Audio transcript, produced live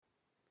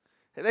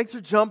Hey, thanks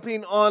for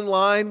jumping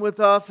online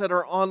with us at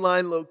our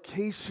online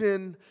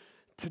location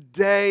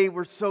today.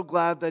 We're so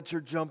glad that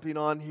you're jumping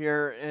on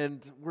here,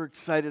 and we're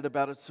excited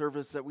about a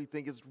service that we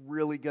think is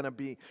really going to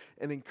be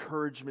an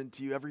encouragement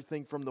to you.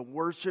 Everything from the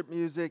worship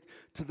music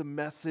to the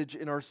message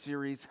in our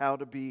series, How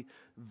to Be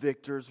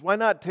Victors. Why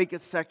not take a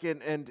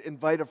second and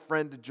invite a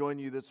friend to join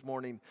you this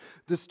morning?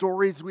 The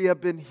stories we have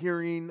been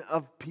hearing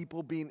of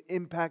people being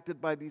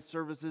impacted by these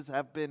services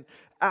have been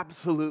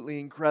absolutely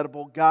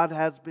incredible. God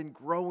has been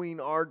growing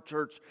our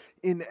church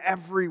in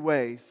every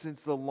way since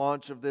the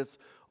launch of this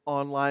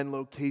online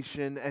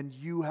location, and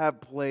you have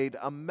played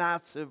a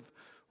massive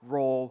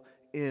role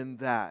in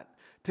that.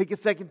 Take a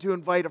second to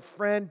invite a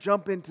friend.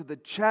 Jump into the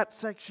chat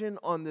section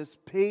on this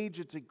page.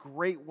 It's a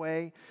great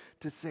way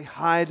to say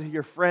hi to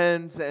your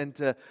friends and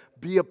to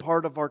be a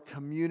part of our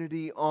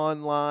community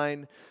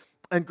online.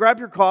 And grab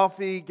your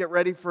coffee. Get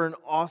ready for an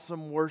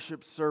awesome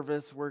worship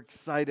service. We're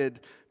excited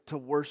to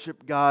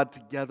worship God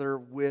together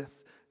with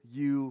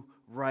you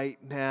right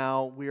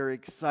now. We are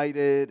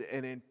excited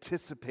and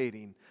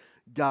anticipating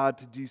God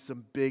to do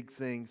some big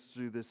things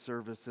through this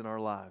service in our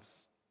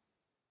lives.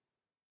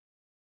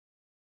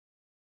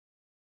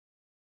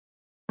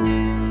 You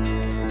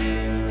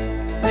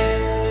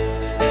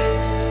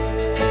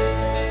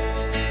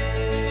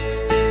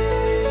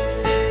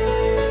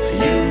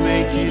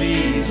make it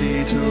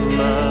easy to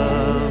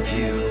love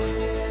you.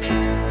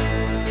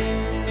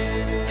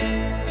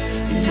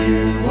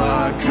 You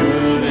are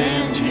good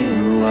and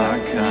you are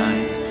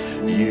kind.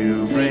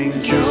 You bring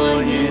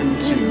joy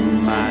into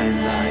my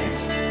life.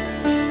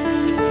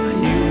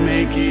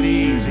 Make it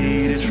easy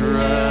to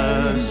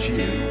trust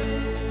you.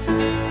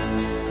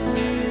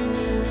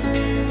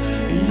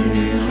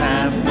 You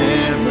have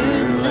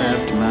never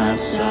left my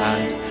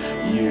side.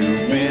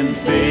 You've been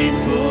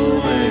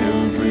faithful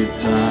every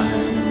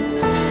time.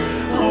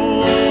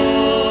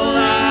 All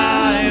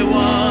I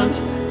want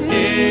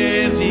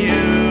is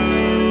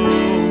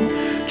you,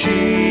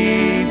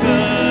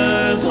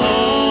 Jesus.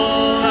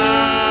 All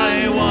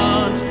I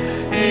want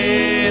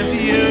is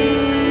you.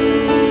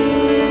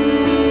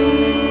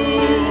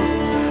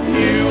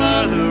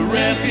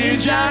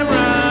 I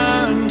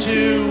run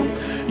to.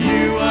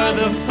 You are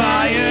the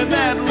fire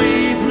that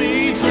leads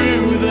me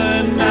through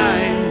the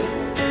night.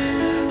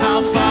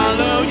 I'll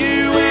follow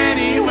you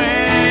anywhere.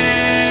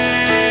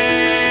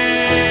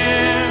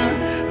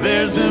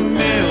 There's a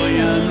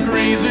million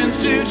reasons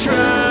to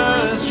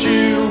trust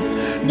you.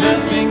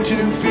 Nothing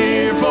to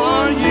fear,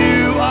 for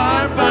you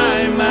are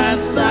by my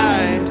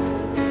side.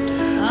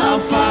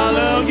 I'll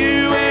follow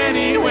you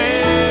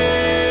anywhere.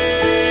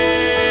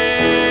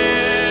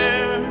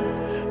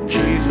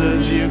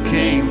 Jesus, you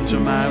came to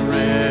my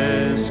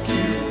rescue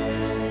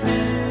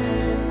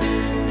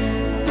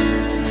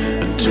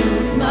and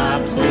took my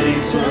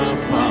place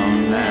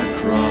upon that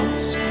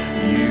cross.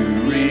 You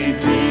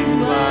redeemed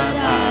what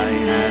I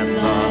had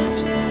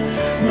lost.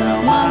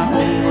 Now my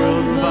whole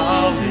world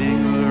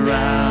revolving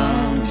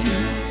around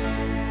you.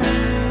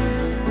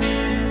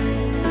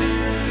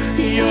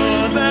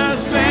 You're the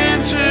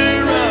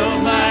center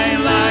of my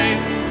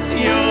life.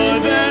 You're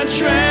the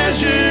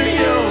treasure.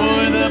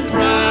 You're the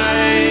prize.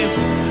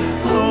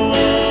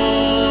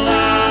 All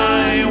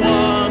I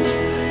want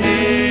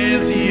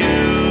is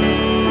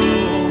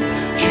you,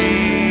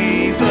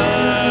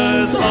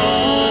 Jesus.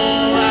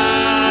 All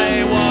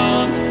I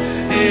want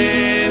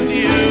is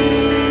you.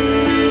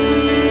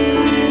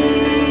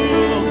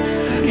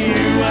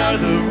 You are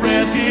the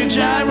refuge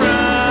I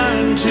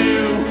run to.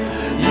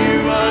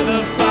 You are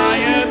the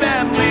fire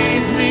that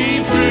leads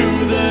me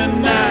through the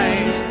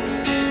night.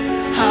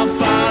 I'll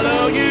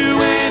follow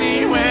you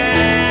anywhere.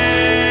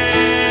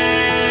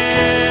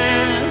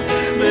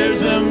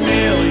 There's a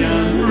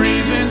million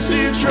reasons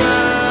to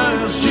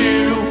trust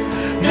you.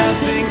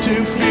 Nothing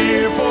to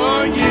fear,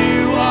 for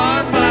you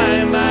are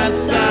by my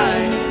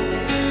side.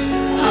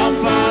 I'll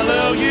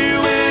follow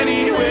you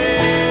anywhere.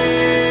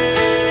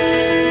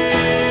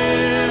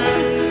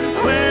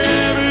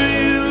 Wherever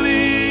you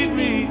lead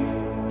me,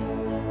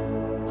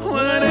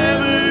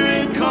 whatever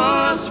it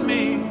costs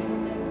me.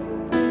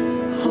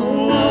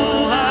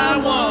 All I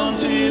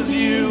want is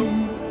you.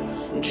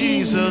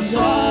 Jesus,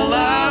 all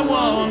I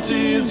want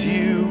is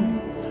you.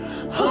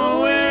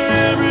 Oh,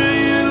 wherever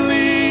you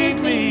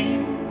lead me,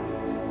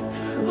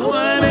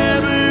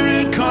 whatever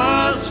it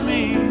costs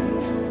me.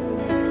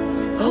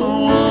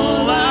 Oh,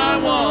 all I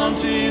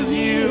want is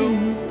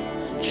you.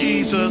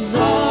 Jesus,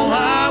 all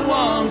I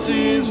want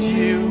is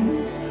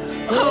you.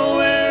 Oh,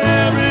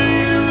 wherever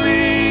you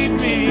lead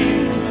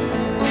me,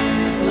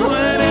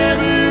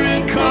 whatever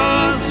it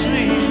costs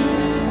me.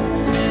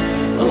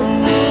 Oh,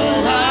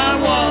 all I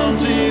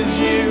want is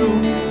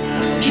you.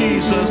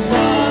 Jesus,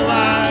 all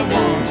I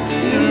want,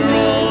 you're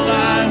all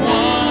I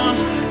want.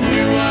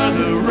 You are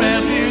the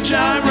refuge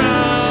I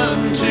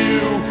run to.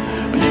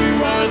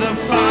 You are the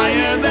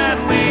fire that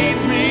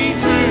leads me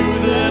through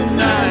the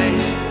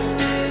night.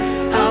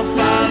 I'll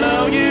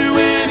follow you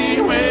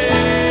anywhere.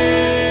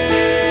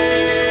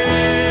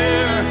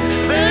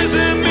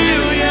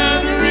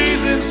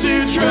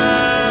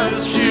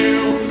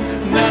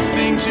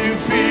 to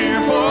fear,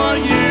 for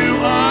you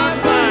are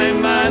by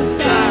my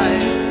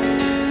side.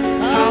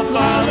 I'll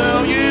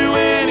follow you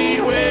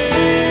anywhere,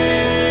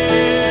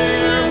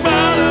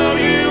 follow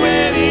you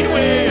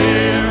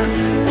anywhere.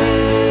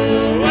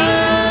 Oh,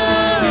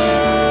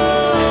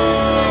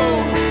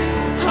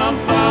 I'll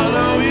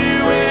follow you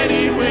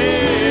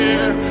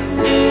anywhere.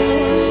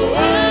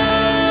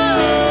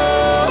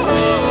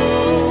 Oh,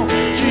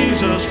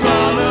 Jesus,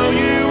 follow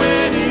you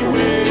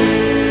anywhere.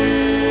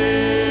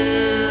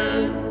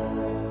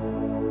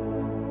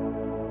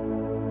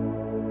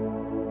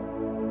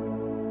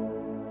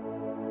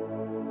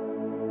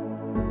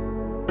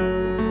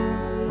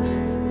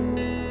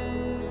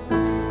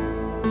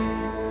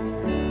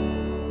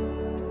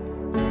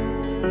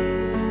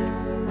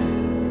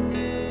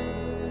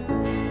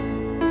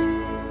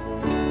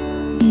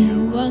 You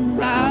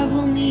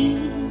unravel me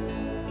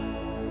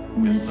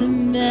with a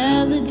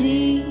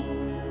melody.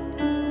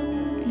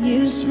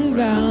 You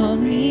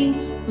surround me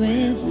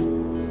with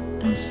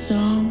a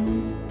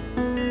song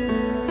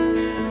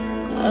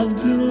of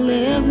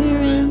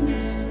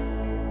deliverance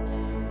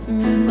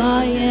from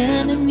my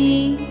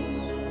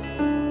enemies,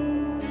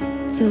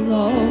 till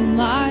all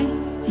my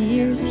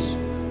fears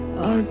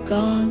are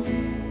gone.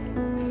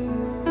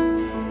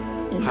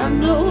 And I'm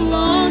no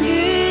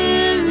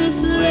longer a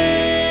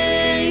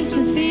slave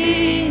to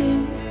fear.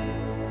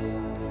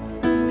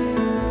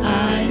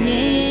 I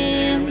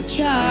am a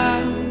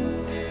child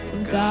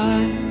of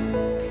God.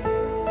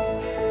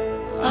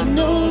 I'm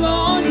no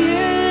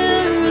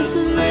longer a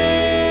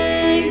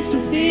slave to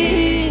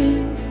fear.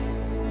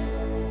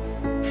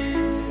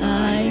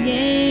 I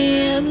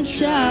am a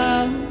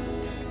child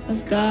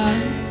of God.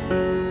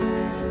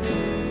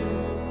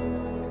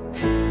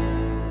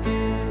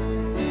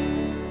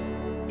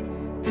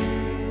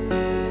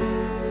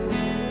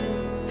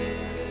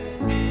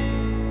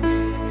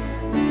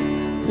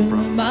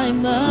 From my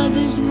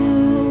mother's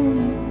womb,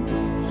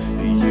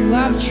 you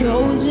have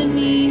chosen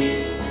me.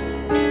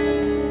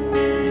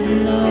 Your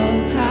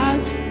love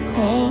has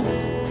called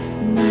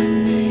my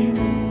name,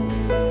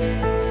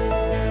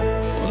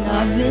 and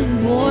I've been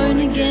born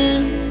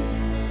again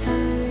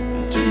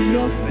to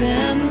your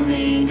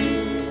family.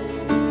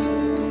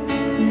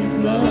 Your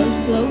blood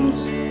flows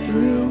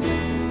through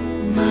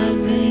my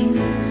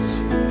veins,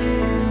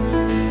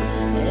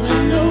 and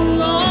I'm no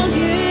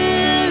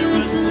longer a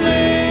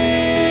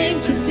slave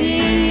to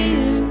fear.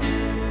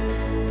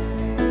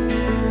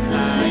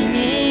 I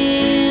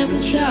am a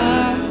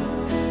child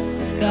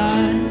of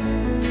God.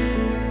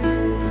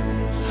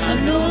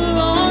 I'm no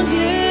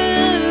longer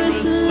a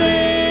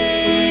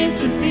slave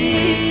to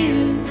fear.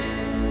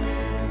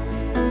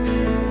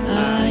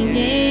 I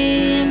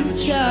am a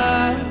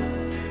child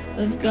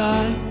of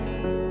God.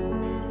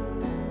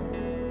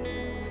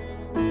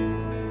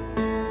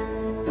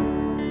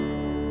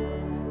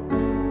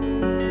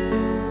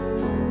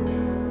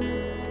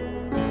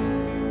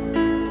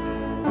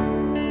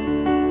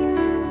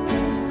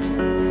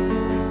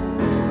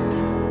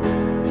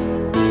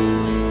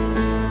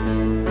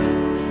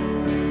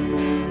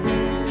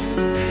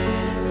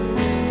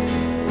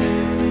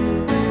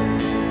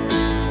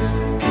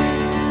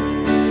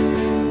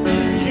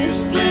 You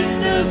split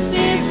the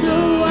sea so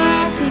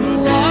I could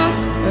walk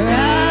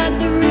right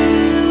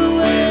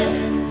through it.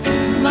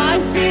 My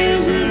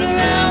fears were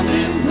drowned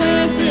in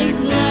perfect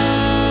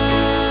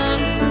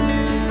love.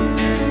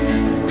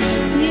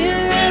 You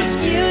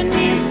rescued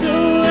me so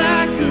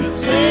I could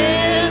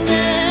stand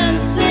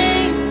and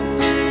sing.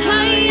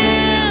 I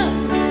am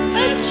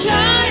a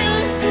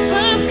child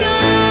of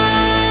God.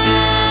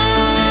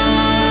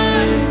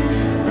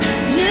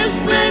 You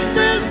split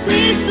the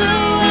sea so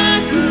I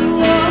could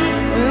walk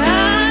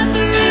right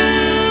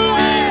through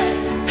it,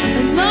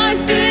 and my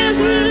fears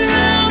were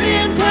drowned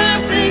in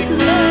perfect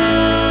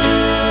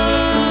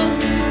love.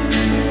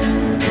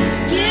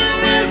 You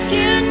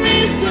rescued me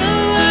so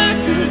I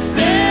could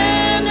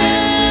stand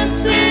and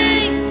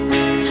sing.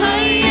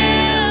 I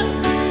am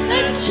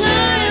a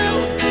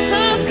child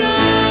of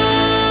God.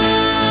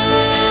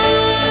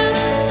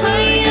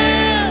 I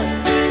am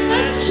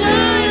a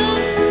child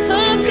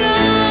of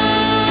God.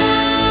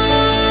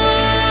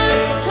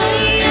 I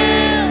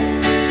am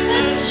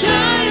a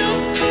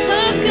child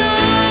of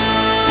God.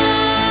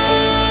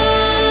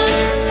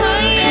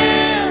 I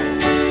am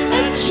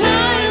a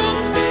child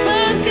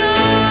of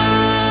God.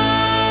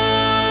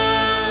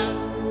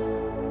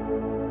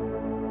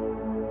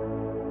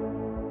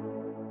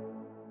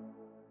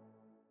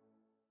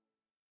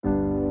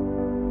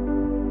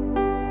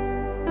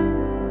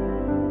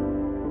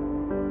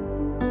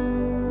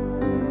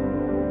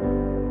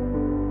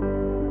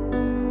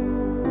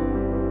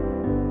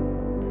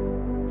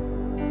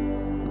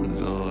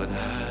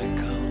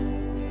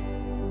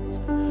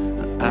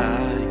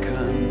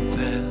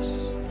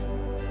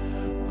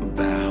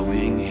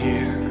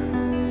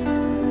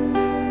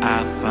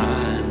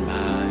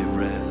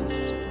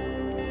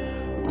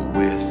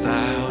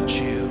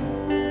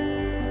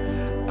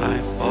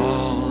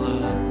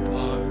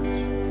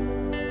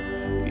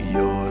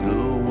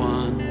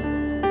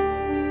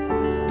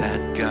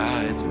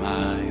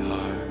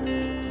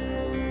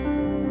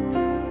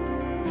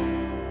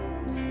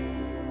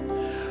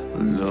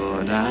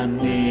 Lord, I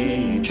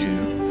need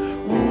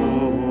you.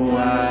 Oh,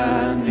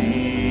 I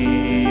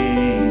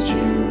need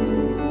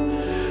you.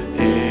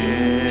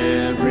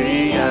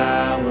 Every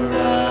hour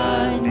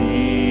I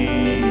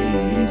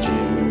need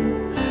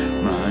you.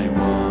 My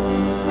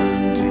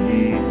one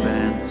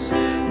defense,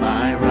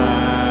 my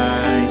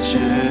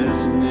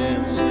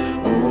righteousness.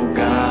 Oh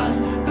God,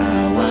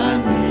 how I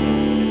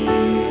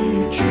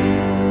need you.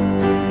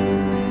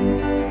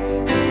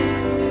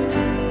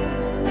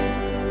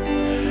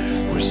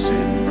 Where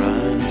sin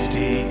runs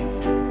deep,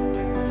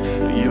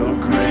 your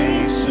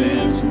grace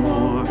is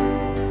more.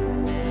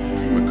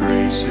 Where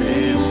grace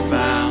is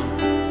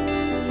found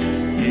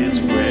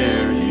is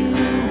where you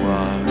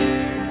are.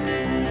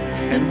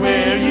 And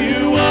where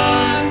you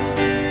are,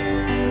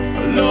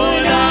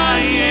 Lord, I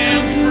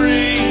am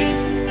free.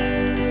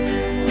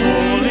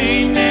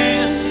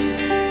 Holiness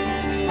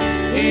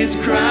is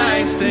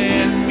Christ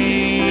in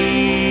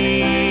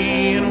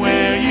me. And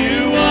where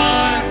you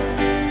are,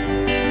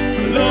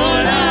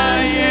 Lord,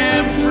 I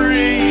am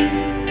free.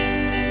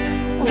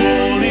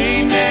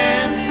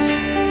 Holiness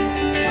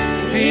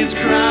is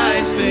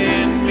Christ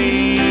in me.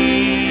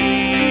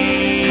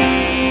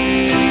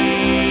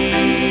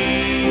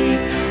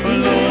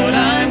 Lord,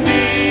 I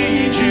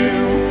need you.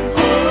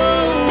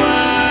 Oh,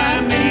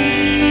 I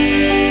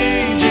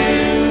need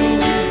you.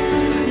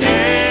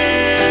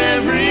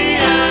 Every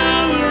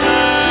hour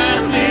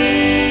I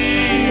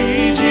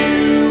need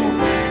you.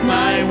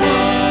 My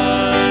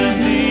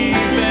one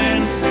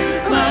defense,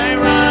 my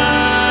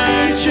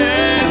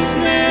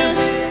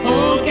righteousness.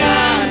 Oh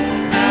God,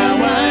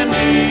 how I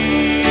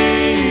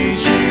need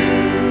you.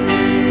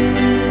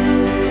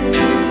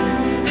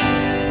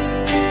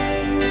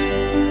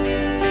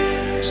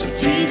 So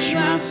teach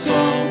my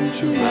soul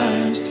to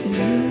rise to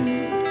you.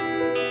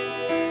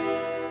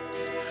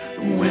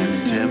 When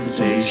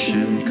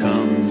temptation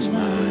comes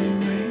my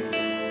way,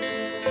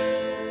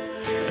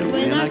 and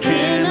when I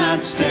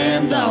cannot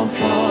stand, I'll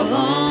fall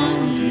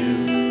on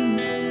you.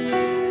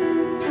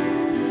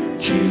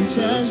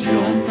 Jesus,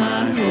 you're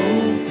my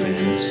hope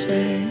and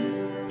stay.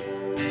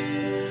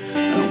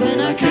 And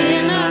when I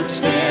cannot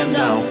stand,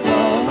 I'll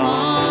fall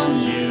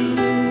on you.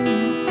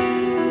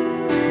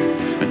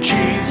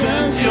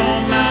 Jesus, you're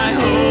my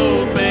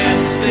hope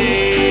and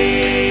stay.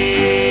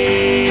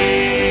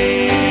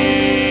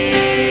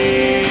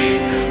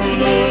 Oh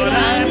Lord,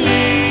 I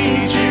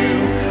need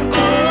you.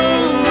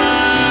 Oh,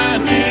 I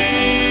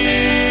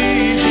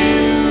need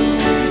you.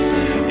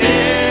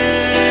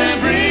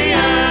 Every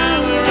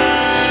hour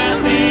I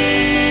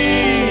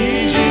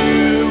need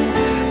you.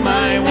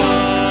 My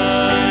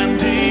one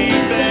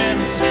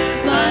defense,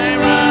 my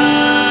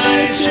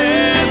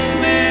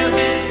righteousness.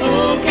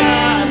 Oh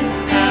God,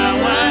 how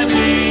I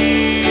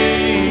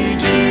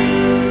need you.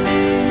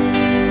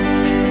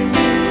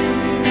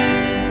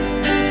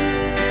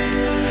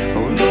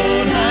 Oh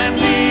Lord, I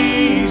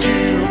need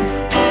you.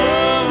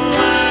 Oh,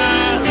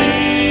 I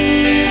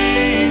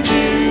need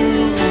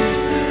you.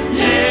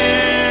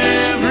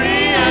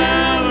 Every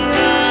hour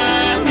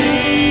I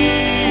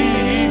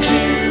need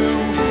you.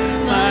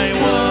 My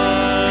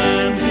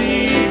one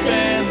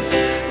defense,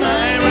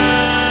 my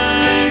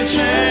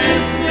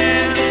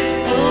righteousness.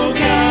 Oh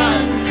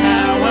God,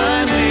 how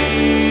I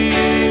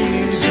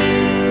need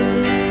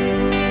you.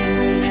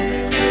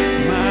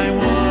 My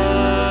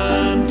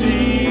one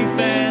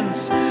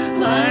defense,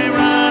 my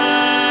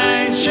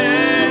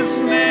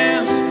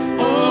righteousness.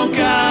 Oh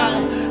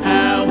God,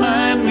 how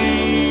I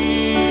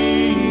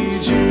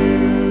need you.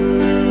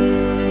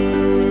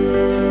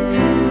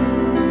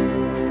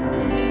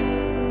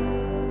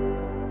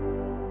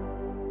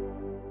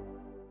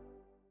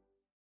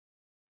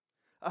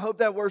 I hope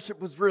that worship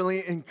was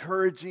really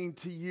encouraging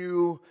to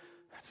you.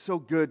 It's so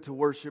good to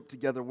worship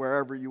together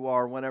wherever you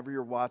are, whenever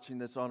you're watching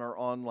this on our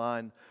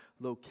online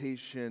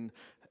location.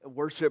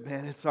 Worship,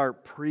 man, it's our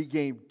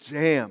pregame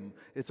jam.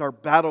 It's our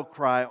battle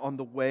cry on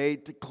the way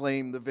to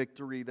claim the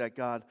victory that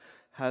God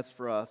has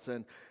for us.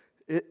 And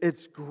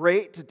it's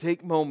great to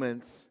take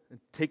moments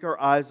and take our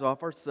eyes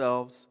off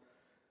ourselves,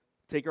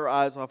 take our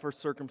eyes off our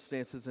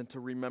circumstances, and to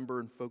remember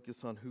and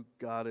focus on who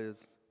God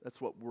is. That's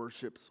what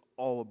worship's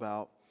all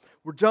about.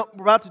 We're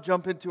about to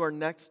jump into our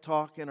next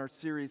talk in our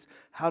series,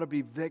 How to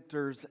Be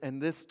Victors,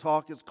 and this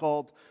talk is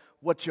called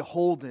What You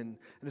Holdin',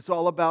 and it's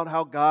all about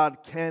how God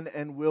can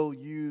and will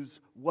use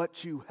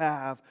what you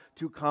have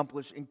to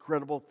accomplish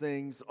incredible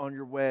things on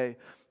your way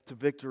to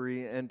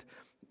victory. And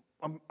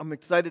I'm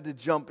excited to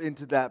jump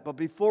into that. But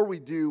before we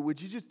do, would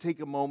you just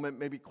take a moment,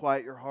 maybe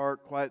quiet your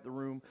heart, quiet the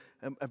room,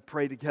 and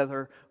pray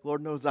together?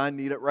 Lord knows I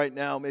need it right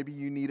now. Maybe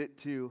you need it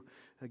too.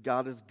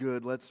 God is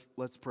good. Let's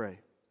pray.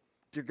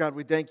 Dear God,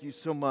 we thank you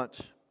so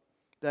much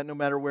that no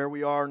matter where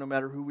we are, no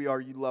matter who we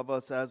are, you love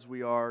us as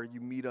we are. You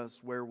meet us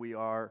where we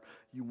are.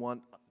 You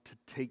want to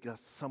take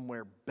us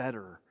somewhere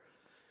better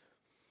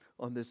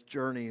on this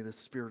journey, this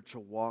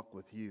spiritual walk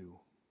with you.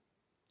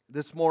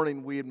 This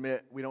morning, we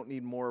admit we don't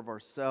need more of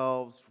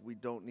ourselves. We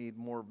don't need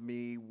more of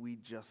me. We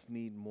just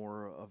need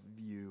more of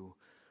you.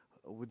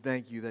 We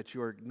thank you that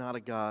you are not a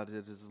God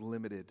that is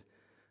limited,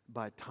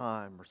 by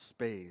time or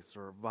space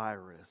or a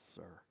virus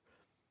or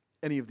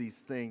any of these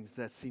things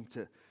that seem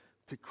to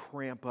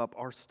cramp up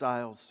our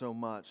styles so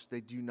much.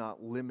 They do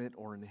not limit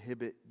or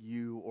inhibit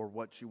you or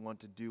what you want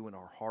to do in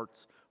our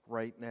hearts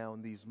right now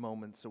in these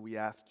moments. So we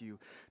ask you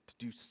to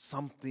do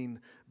something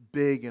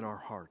big in our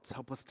hearts.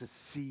 Help us to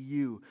see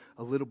you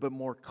a little bit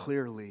more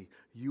clearly.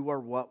 You are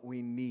what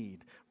we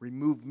need.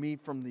 Remove me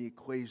from the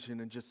equation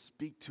and just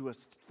speak to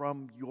us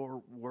from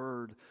your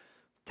word.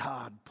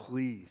 God,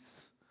 please.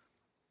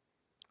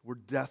 We're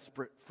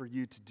desperate for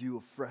you to do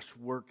a fresh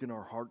work in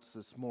our hearts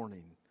this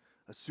morning,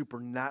 a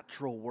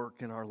supernatural work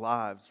in our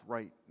lives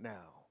right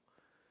now.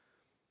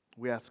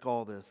 We ask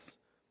all this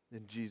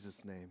in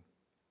Jesus' name.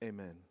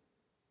 Amen.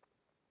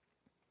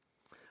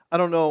 I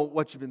don't know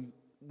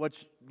what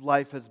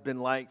life has been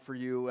like for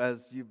you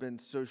as you've been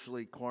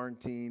socially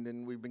quarantined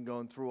and we've been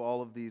going through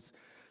all of these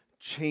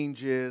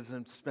changes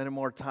and spending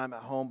more time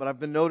at home, but I've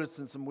been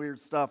noticing some weird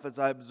stuff as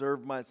I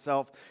observe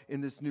myself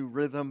in this new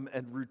rhythm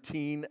and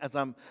routine as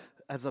I'm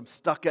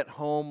stuck at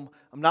home.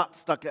 I'm not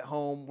stuck at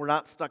home. We're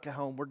not stuck at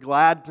home. We're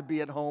glad to be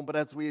at home, but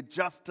as we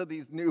adjust to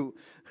these new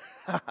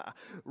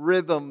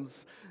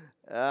rhythms,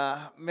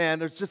 man,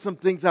 there's just some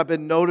things I've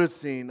been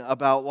noticing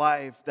about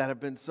life that have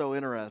been so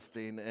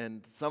interesting,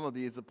 and some of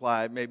these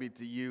apply maybe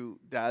to you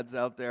dads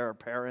out there or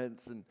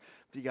parents, and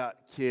if you got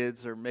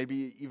kids, or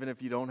maybe even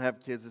if you don't have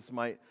kids, this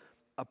might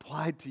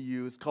apply to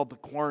you. It's called the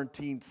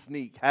quarantine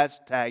sneak.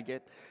 Hashtag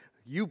it.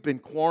 You've been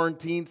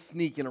quarantined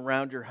sneaking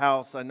around your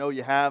house. I know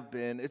you have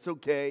been. It's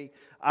okay.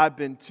 I've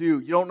been too.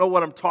 You don't know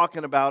what I'm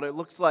talking about. It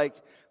looks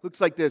like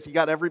this. You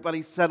got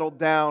everybody settled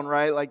down,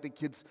 right? Like the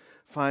kids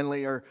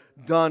finally are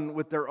done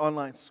with their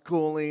online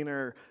schooling,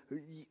 or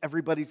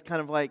everybody's kind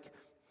of like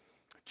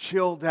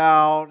chilled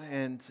out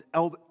and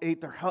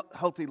ate their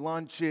healthy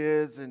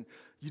lunches, and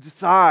you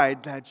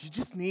decide that you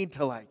just need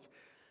to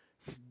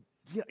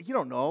you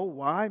don't know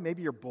why.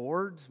 Maybe you're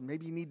bored.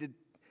 Maybe you need to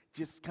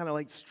just kind of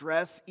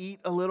eat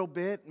a little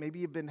bit. Maybe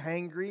you've been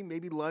hangry.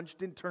 Maybe lunch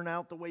didn't turn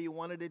out the way you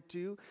wanted it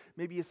to.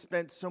 Maybe you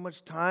spent so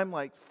much time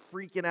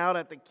freaking out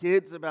at the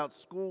kids about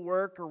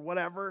schoolwork or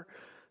whatever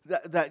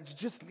that you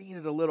just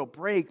needed a little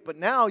break. But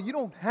now you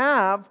don't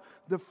have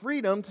the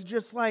freedom to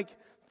just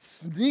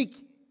sneak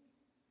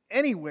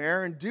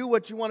anywhere and do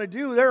what you want to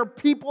do. There are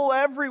people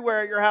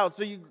everywhere at your house.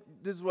 So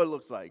this is what it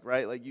looks like,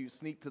 right? Like you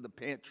sneak to the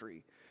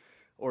pantry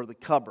or the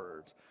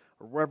cupboard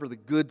or wherever the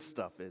good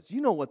stuff is.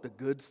 You know what the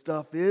good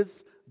stuff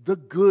is? The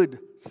good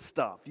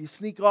stuff. You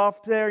sneak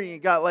off there and you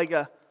got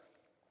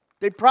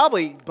they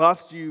probably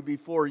bust you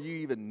before you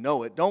even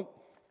know it. Don't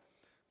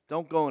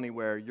go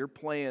anywhere. You're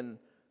playing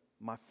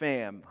my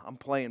fam. I'm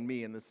playing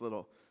me in this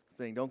little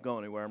thing. Don't go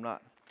anywhere. I'm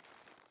not.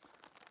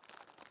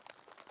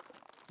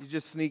 You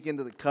just sneak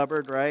into the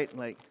cupboard, right?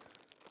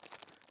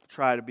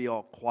 Try to be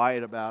all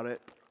quiet about it.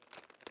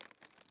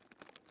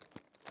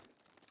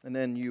 And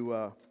then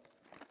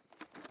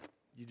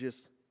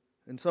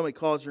and somebody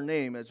calls your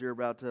name as you're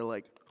about to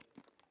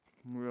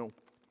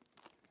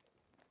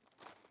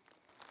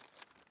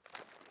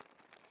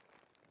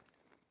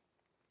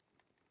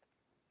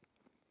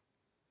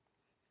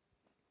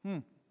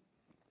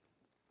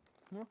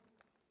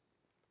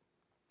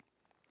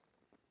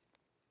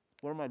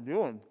What am I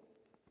doing?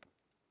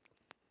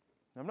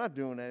 I'm not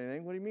doing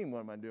anything. What do you mean, what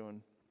am I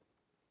doing?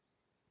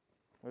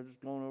 I'm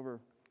just going over,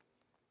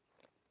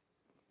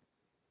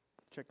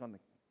 check on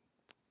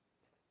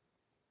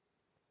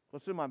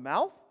what's in my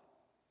mouth?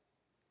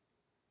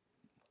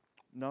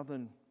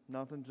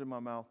 Nothing's in my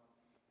mouth.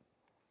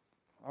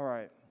 All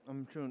right,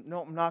 I'm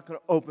not going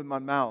to open my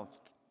mouth.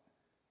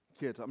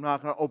 Kids, I'm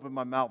not going to open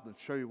my mouth and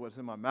show you what's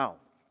in my mouth.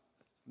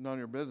 None of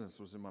your business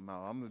what's in my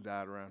mouth. I'm the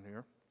dad around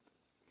here.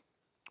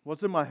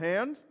 What's in my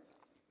hand?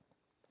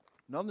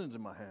 Nothing's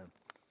in my hand.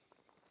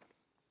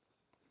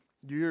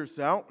 Do you hear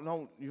sound?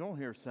 No, you don't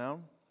hear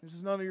sound. This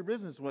is none of your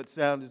business what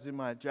sound is in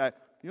my jacket.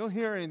 You don't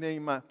hear anything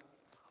in my...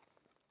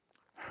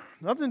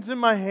 Nothing's in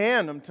my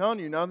hand. I'm telling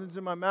you, nothing's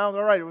in my mouth.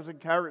 All right, it was a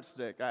carrot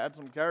stick. I had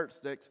some carrot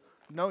sticks.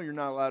 No, you're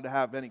not allowed to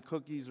have any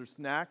cookies or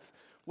snacks.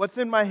 What's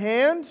in my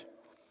hand?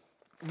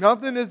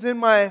 Nothing is in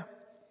my...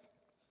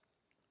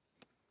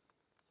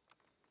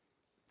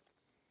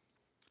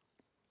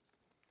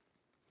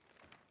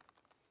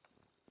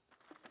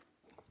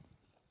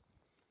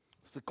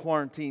 It's the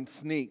quarantine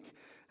sneak.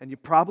 And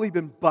you've probably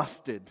been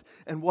busted.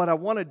 And what I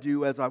want to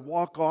do as I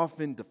walk off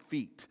in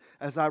defeat,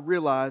 as I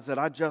realize that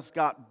I just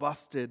got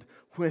busted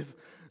with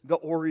the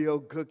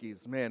Oreo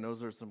cookies. Man,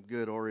 those are some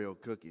good Oreo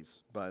cookies,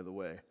 by the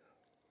way.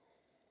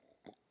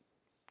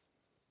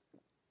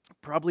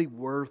 Probably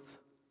worth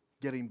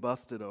getting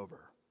busted over.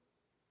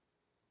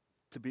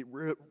 To be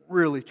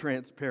really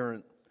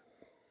transparent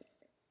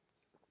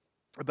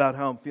about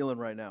how I'm feeling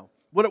right now.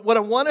 What I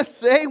want to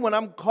say when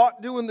I'm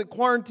caught doing the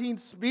quarantine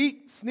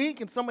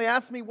sneak and somebody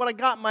asks me what I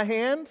got in my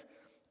hand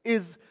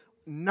is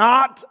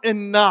not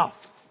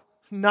enough.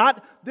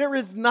 There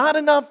is not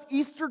enough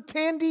Easter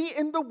candy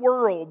in the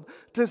world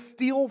to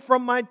steal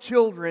from my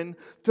children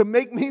to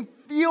make me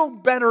feel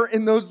better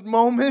in those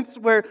moments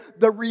where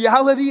the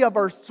reality of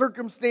our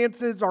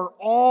circumstances are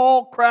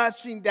all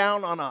crashing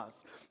down on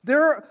us.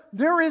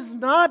 There is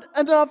not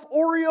enough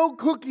Oreo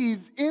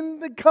cookies in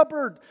the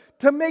cupboard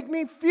to make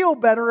me feel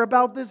better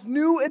about this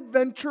new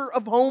adventure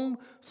of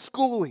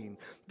homeschooling.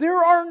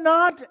 There's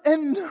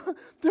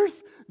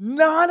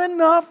not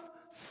enough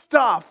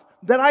stuff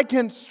that I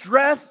can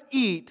stress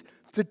eat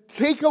to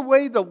take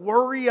away the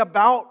worry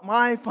about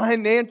my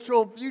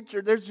financial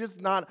future. There's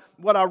just not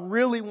what I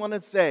really want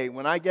to say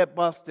when I get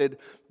busted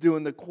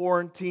doing the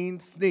quarantine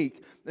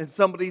sneak and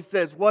somebody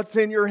says, "What's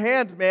in your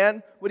hand,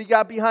 man? What do you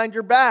got behind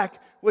your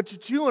back? What you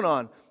chewing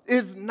on?"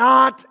 Is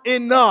not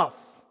enough.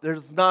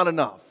 There's not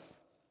enough.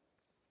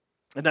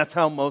 And that's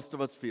how most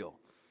of us feel.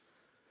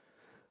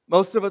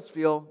 Most of us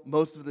feel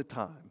most of the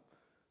time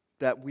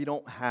that we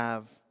don't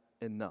have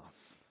enough.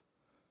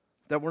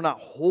 That we're not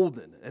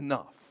holding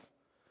enough.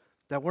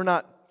 That we're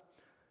not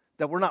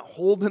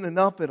holding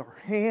enough in our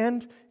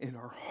hand, in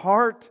our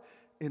heart,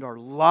 in our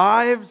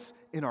lives,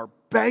 in our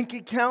bank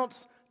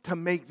accounts to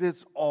make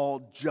this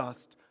all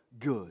just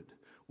good.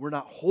 We're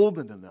not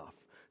holding enough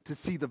to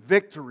see the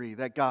victory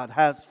that God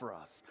has for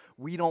us.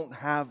 We don't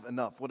have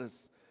enough. What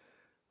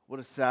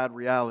a sad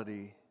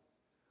reality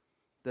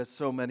that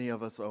so many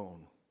of us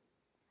own.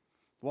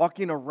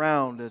 Walking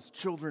around as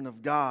children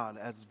of God,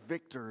 as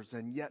victors,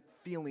 and yet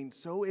feeling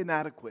so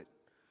inadequate,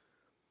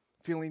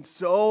 feeling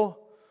so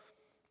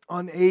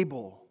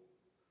unable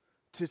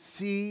to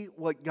see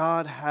what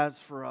God has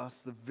for us,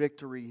 the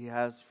victory He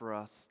has for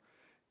us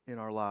in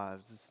our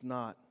lives. It's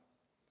not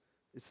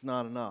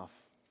enough.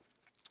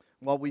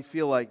 While we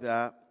feel like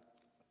that,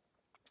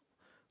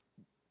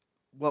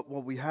 what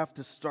we have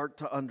to start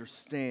to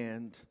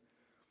understand,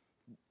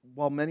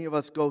 while many of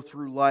us go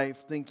through life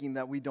thinking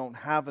that we don't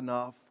have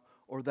enough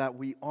or that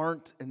we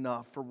aren't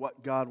enough for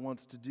what God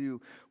wants to do,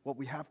 what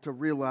we have to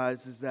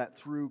realize is that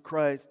through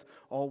Christ,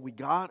 all we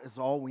got is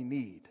all we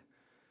need.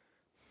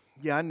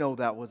 Yeah, I know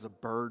that was a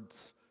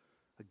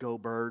Go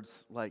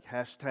Birds, like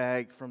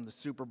hashtag from the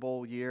Super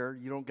Bowl year.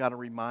 You don't got to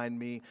remind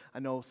me. I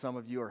know some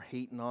of you are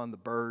hating on the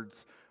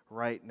Birds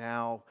right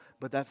now,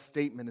 but that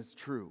statement is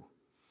true.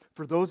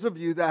 For those of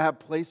you that have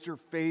placed your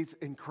faith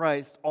in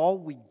Christ, all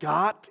we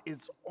got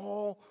is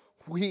all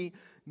we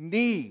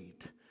need.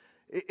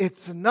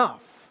 It's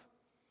enough.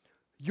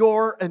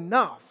 You're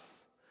enough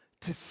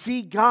to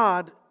see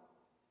God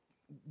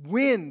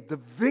win the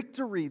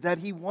victory that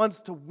He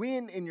wants to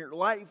win in your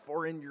life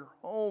or in your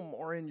home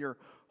or in your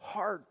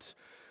heart.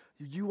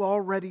 You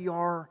already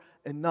are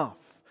enough.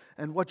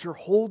 And what you're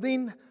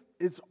holding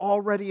is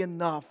already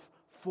enough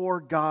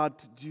for God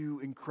to do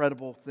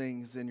incredible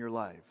things in your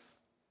life.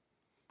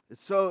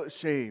 It's so a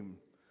shame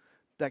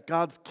that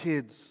God's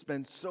kids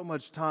spend so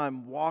much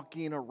time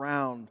walking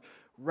around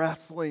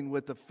wrestling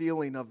with the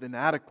feeling of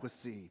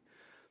inadequacy,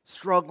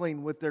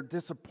 struggling with their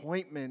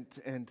disappointment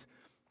and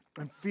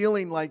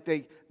feeling like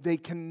they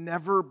can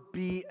never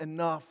be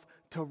enough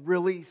to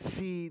really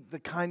see the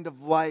kind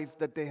of life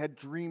that they had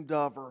dreamed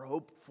of or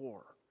hoped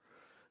for,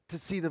 to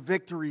see the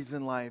victories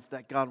in life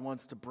that God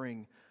wants to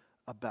bring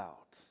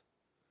about.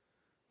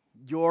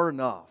 You're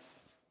enough,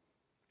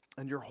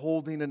 and you're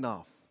holding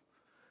enough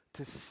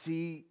to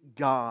see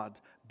God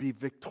be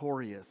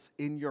victorious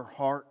in your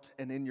heart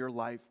and in your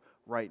life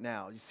right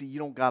now. You see, you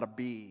don't got to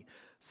be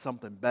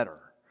something better.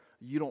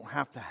 You don't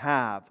have to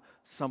have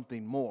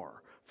something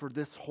more for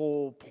this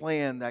whole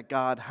plan that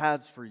God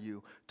has for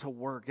you to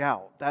work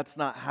out. That's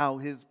not how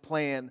His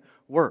plan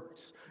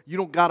works. You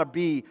don't got to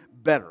be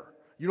better.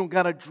 You don't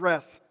got to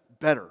dress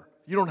better.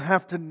 You don't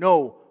have to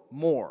know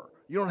more.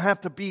 You don't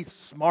have to be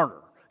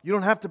smarter. You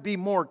don't have to be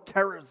more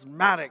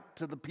charismatic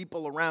to the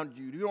people around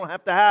you. You don't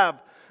have to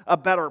have a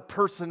better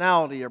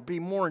personality or be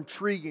more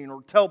intriguing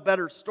or tell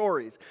better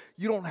stories.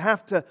 You don't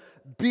have to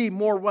be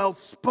more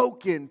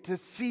well-spoken to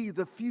see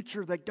the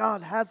future that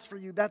God has for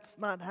you. That's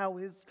not how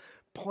His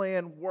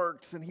plan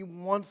works, and He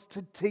wants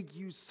to take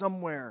you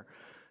somewhere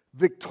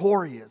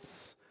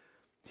victorious.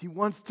 He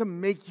wants to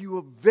make you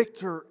a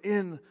victor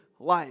in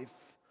life.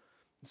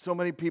 So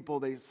many people,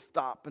 they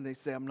stop and they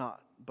say, I'm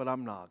not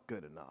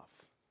good enough.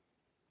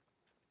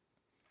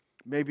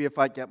 Maybe if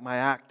I get my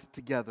act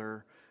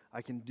together,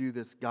 I can do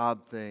this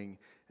God thing,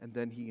 and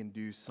then He can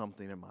do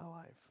something in my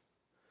life.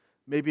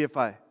 Maybe if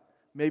I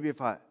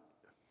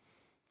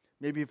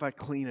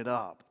clean it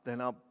up,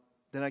 then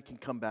I can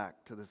come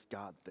back to this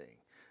God thing.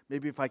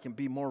 Maybe if I can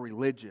be more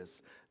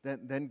religious,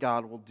 then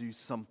God will do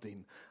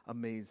something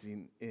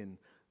amazing in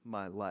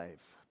my life.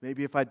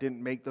 Maybe if I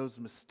didn't make those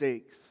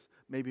mistakes,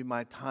 maybe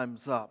my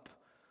time's up.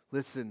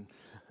 Listen,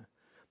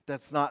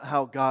 that's not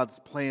how God's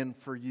plan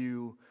for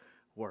you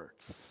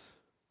works.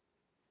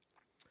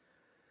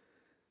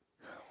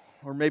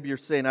 Or maybe you're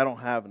saying, I don't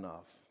have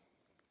enough.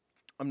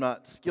 I'm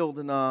not skilled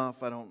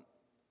enough. I don't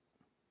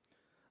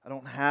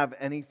have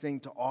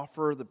anything to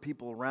offer the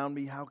people around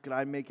me. How could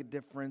I make a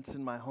difference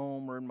in my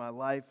home or in my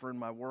life or in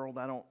my world?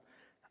 I don't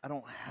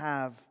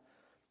have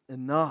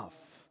enough.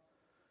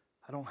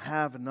 I don't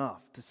have enough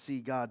to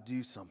see God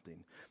do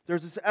something.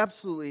 There's this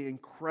absolutely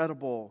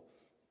incredible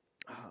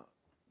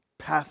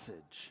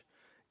passage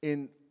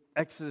in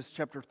Exodus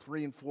chapter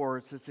 3 and 4.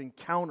 It's this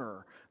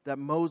encounter that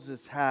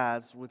Moses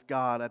has with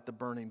God at the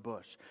burning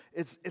bush.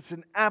 It's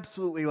an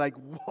absolutely like,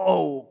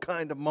 whoa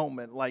kind of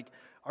moment. Like,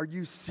 are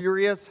you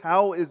serious?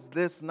 How is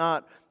this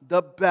not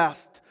the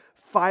best?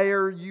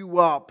 Fire you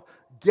up,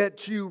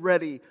 get you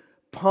ready,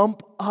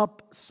 pump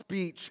up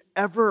speech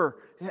ever.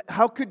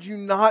 How could you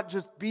not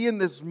just be in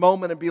this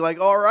moment and be like,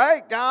 all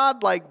right,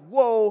 God, like,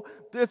 whoa,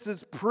 this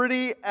is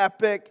pretty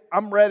epic.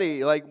 I'm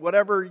ready. Like,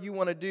 whatever you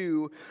want to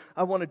do,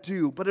 I want to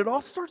do. But it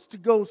all starts to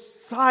go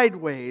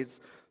sideways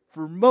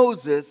for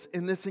Moses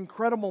in this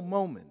incredible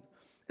moment.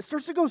 It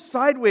starts to go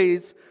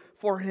sideways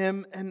for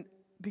him, and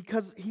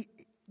because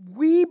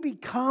we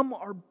become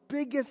our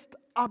biggest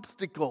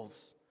obstacles.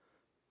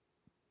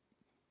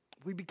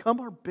 We become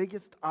our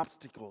biggest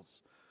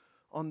obstacles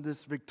on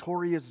this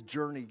victorious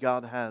journey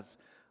God has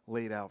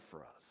laid out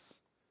for us.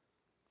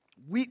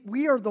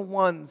 We are the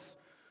ones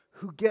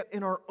who get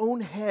in our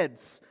own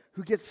heads,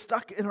 who get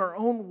stuck in our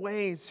own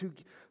ways,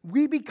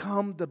 we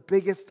become the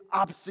biggest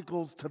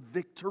obstacles to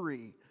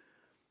victory.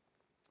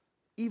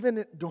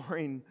 Even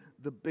during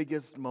the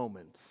biggest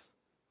moments,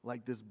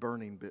 like this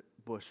burning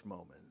bush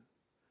moment.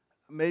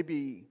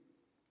 Maybe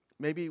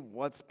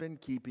what's been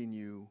keeping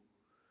you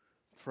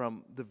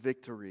from the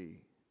victory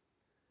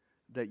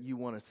that you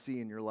want to see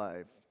in your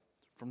life,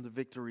 from the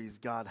victories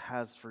God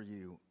has for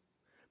you.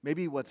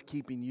 Maybe what's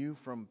keeping you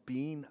from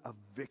being a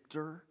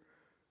victor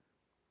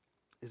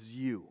is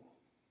you.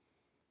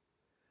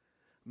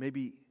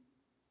 Maybe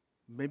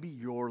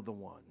you're the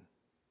one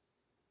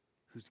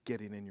who's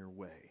getting in your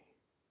way.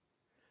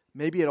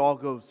 Maybe it all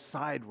goes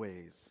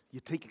sideways.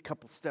 You take a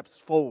couple steps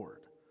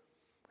forward,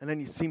 and then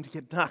you seem to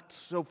get knocked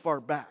so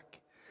far back.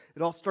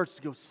 It all starts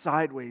to go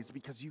sideways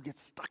because you get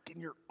stuck in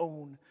your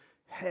own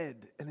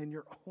head and in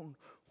your own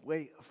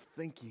way of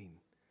thinking.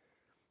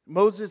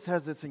 Moses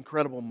has this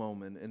incredible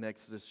moment in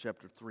Exodus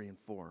chapter 3 and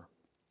 4.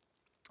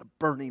 A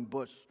burning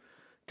bush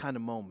kind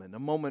of moment. A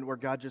moment where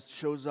God just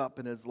shows up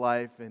in his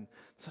life in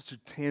such a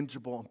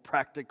tangible and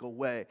practical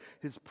way.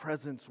 His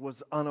presence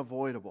was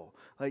unavoidable.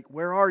 Like,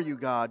 where are you,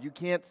 God? You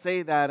can't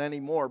say that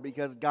anymore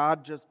because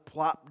God just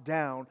plopped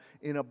down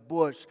in a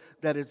bush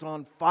that is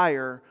on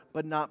fire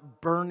but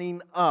not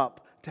burning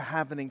up to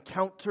have an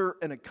encounter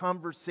and a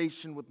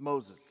conversation with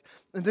Moses.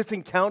 And this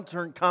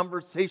encounter and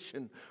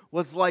conversation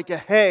was like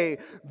hey,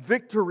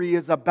 victory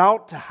is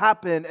about to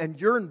happen and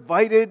you're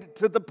invited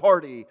to the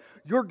party.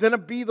 You're going to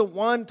be the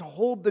one to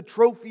hold the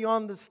trophy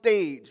on the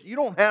stage. You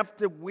don't have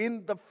to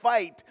win the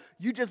fight.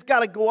 You just got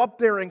to go up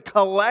there and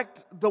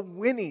collect the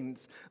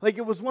winnings. Like,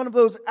 it was one of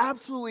those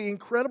absolutely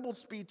incredible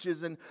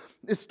speeches. And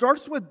it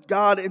starts with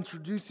God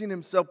introducing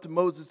himself to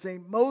Moses,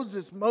 saying,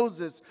 Moses,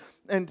 Moses.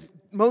 And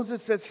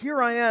Moses says,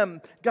 here I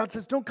am. God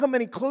says, don't come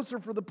any closer,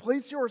 for the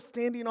place you are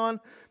standing on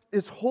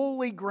is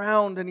holy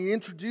ground. And he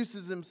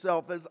introduces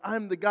himself as,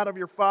 I'm the God of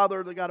your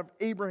father, the God of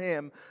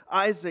Abraham,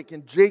 Isaac,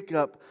 and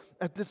Jacob.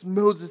 At this,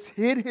 Moses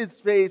hid his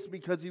face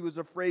because he was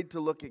afraid to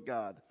look at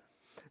God.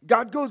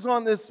 God goes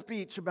on this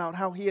speech about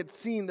how he had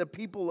seen the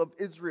people of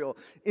Israel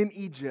in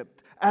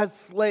Egypt as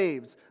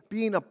slaves,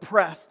 being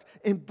oppressed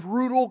in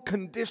brutal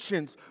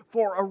conditions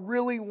for a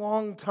really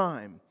long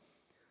time.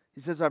 He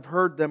says, I've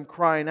heard them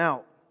crying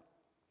out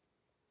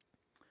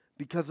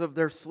because of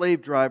their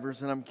slave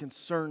drivers, and I'm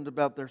concerned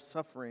about their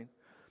suffering.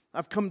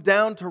 I've come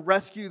down to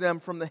rescue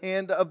them from the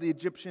hand of the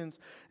Egyptians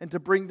and to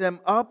bring them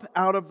up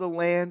out of the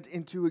land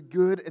into a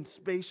good and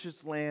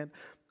spacious land,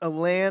 a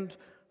land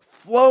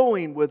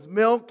flowing with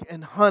milk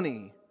and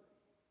honey,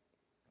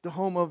 the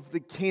home of the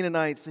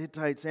Canaanites, the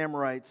Hittites,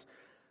 Amorites,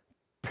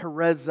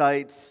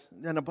 Perizzites,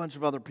 and a bunch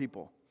of other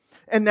people.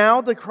 And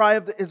now the cry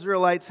of the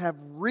Israelites have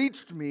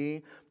reached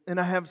me, and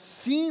I have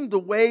seen the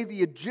way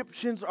the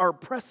Egyptians are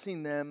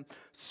oppressing them.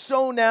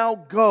 So now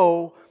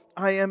go,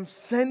 I am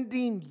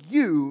sending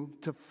you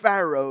to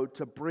Pharaoh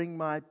to bring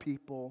my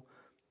people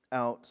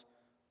out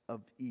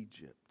of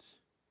Egypt.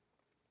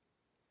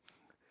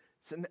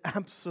 It's an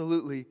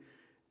absolutely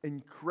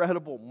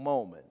incredible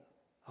moment.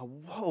 A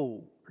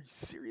whoa, are you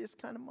serious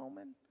kind of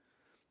moment?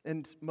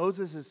 And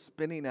Moses is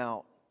spinning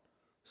out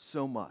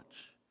so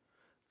much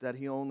that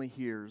he only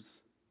hears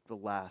the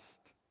last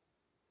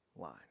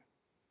line.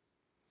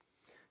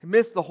 He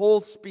missed the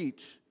whole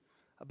speech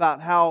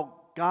about how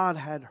God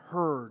had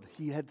heard,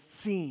 he had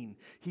seen,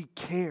 he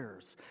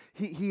cares.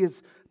 He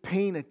is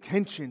paying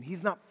attention.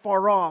 He's not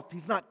far off.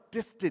 He's not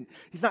distant.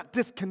 He's not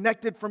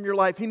disconnected from your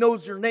life. He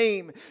knows your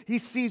name. He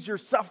sees your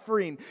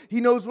suffering.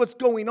 He knows what's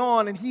going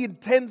on, and he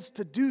intends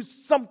to do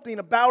something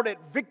about it.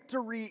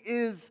 Victory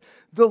is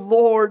the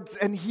Lord's,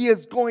 and he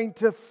is going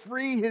to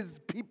free his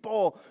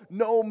people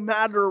no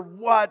matter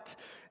what.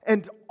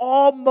 And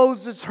all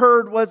Moses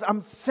heard was,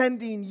 I'm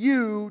sending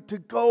you to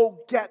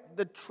go get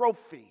the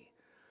trophy.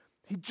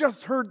 He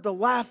just heard the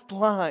last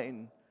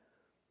line.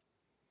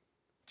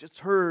 He just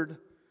heard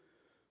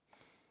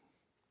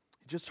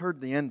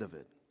the end of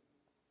it.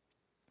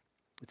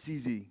 It's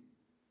easy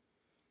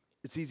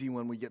It's easy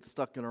when we get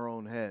stuck in our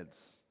own heads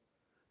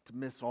to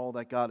miss all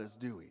that God is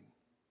doing,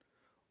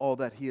 all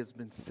that He has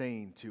been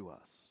saying to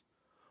us,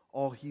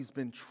 all He's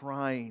been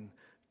trying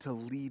to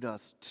lead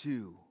us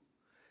to.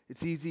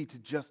 It's easy to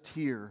just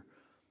hear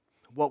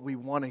what we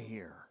want to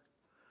hear,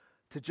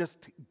 to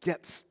just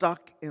get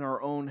stuck in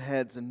our own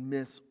heads and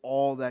miss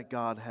all that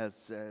God has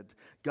said.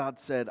 God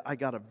said, I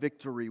got a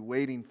victory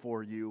waiting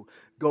for you.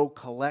 Go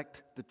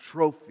collect the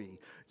trophy.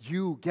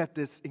 You get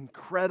this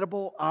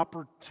incredible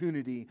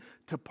opportunity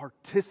to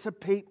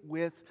participate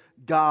with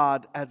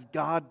God as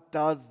God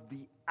does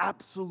the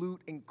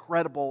absolute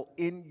incredible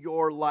in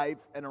your life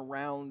and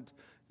around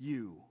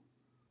you.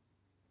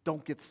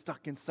 Don't get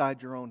stuck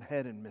inside your own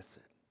head and miss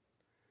it.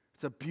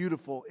 It's a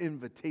beautiful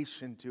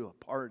invitation to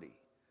a party.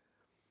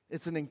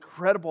 It's an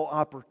incredible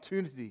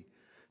opportunity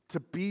to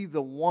be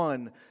the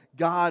one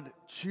God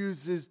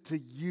chooses to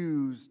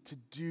use to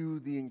do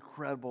the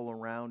incredible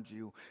around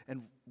you.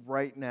 And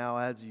right now,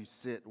 as you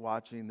sit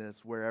watching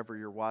this, wherever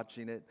you're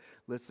watching it,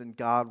 listen,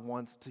 God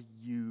wants to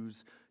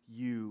use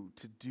you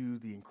to do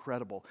the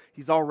incredible.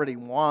 He's already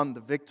won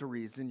the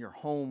victories in your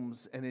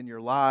homes and in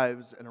your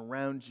lives and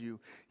around you.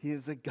 He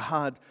is a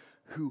God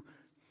who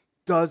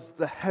does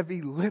the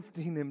heavy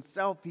lifting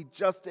Himself. He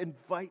just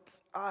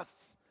invites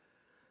us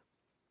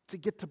to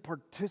get to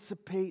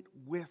participate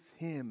with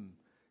Him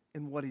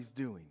in what He's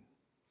doing.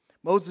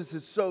 Moses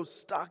is so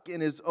stuck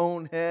in his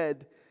own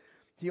head,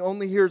 he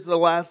only hears the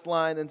last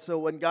line, and so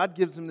when God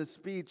gives him this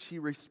speech, he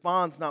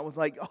responds not with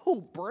like,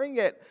 oh, bring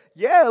it.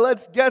 Yeah,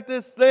 let's get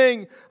this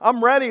thing.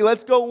 I'm ready.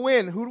 Let's go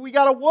win. Who do we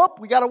got to whoop?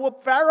 We got to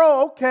whoop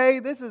Pharaoh? Okay,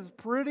 this is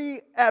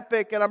pretty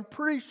epic, and I'm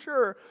pretty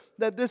sure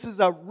that this is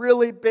a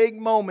really big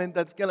moment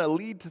that's going to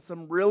lead to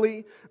some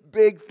really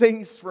big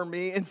things for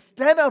me.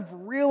 Instead of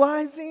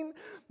realizing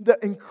the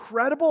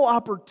incredible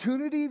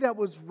opportunity that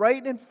was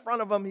right in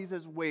front of him, he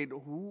says, wait,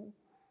 who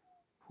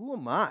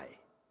am I?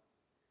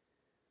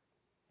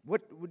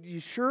 What,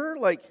 you sure?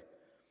 Like,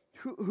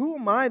 who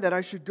am I that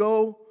I should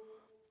go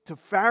to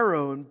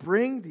Pharaoh and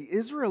bring the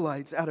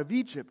Israelites out of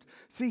Egypt?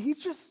 See, he's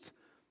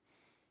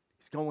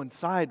going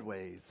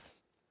sideways.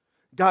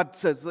 God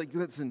says, like,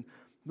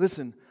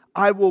 listen,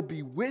 I will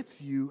be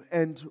with you,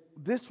 and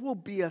this will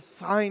be a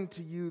sign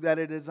to you that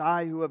it is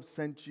I who have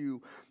sent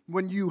you.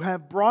 When you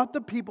have brought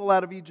the people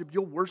out of Egypt,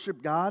 you'll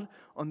worship God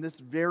on this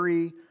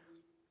very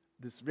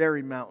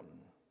mountain.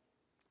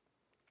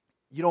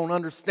 You don't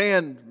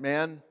understand,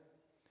 man.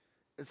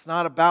 It's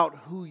not about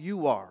who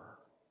you are.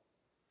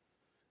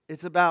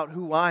 It's about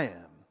who I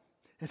am.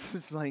 It's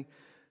just like,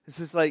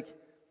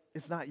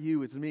 it's not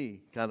you, it's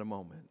me kind of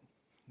moment.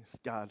 It's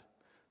God.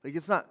 Like,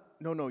 it's not,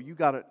 no, you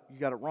got it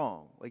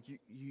wrong. Like,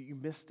 you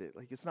missed it.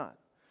 Like, it's not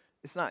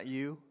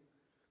you.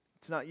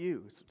 It's not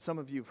you. Some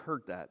of you have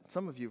heard that.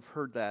 Some of you have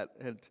heard that,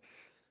 and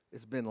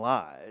it's been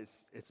lies.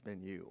 It's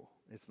been you.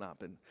 It's not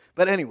been.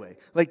 But anyway,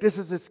 like, this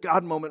is this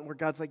God moment where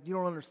God's like, you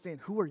don't understand.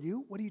 Who are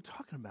you? What are you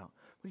talking about?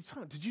 What are you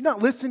talking about? Did you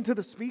not listen to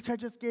the speech I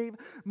just gave,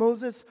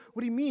 Moses?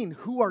 What do you mean,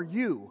 who are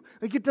you?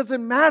 Like, it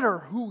doesn't matter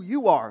who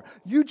you are.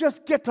 You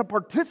just get to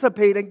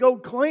participate and go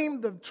claim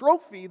the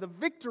trophy, the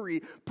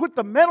victory, put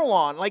the medal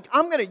on. Like,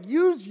 I'm going to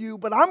use you,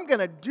 but I'm going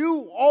to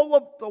do all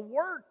of the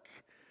work.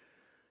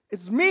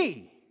 It's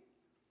me.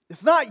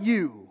 It's not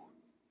you.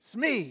 It's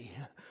me.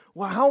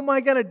 Well, how am I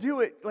going to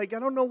do it? Like, I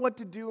don't know what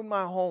to do in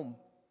my home.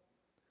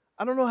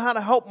 I don't know how to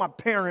help my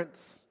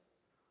parents.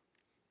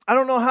 I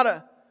don't know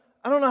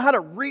how to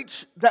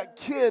reach that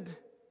kid.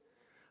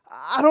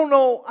 I don't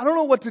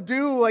know what to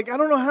do. Like, I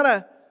don't know how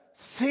to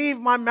save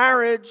my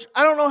marriage.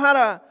 I don't know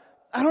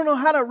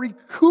how to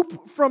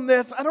recoup from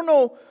this. I don't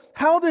know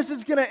how this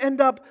is going to end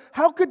up.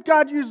 How could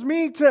God use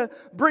me to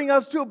bring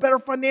us to a better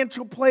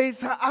financial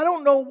place? I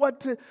don't know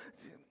what to.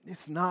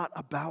 It's not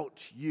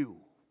about you.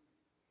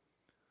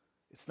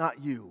 It's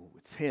not you.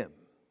 It's Him.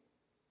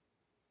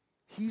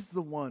 He's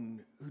the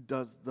one who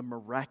does the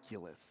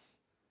miraculous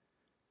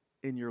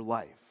in your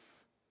life,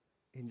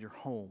 in your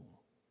home,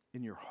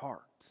 in your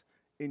heart,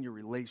 in your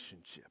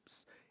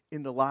relationships,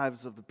 in the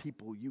lives of the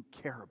people you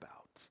care about.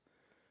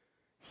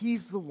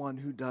 He's the one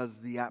who does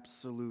the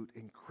absolute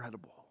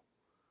incredible.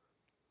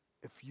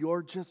 If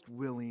you're just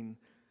willing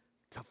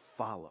to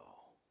follow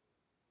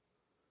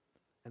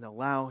and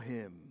allow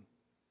Him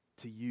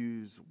to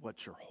use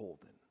what you're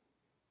holding.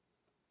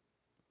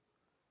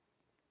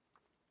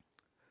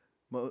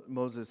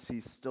 Moses,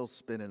 he's still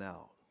spinning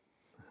out.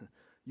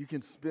 You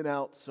can spin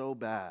out so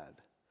bad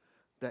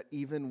that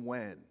even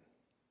when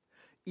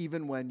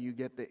you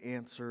get the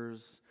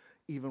answers,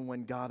 even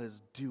when God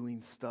is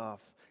doing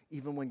stuff,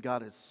 even when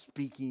God is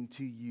speaking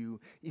to you,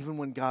 even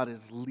when God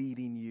is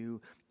leading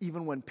you,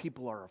 even when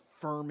people are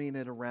affirming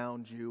it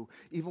around you,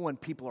 even when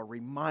people are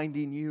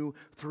reminding you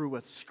through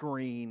a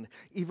screen,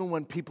 even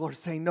when people are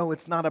saying, no,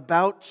 it's not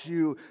about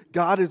you.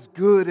 God is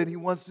good and He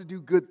wants to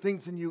do good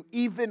things in you.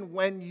 Even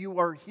when you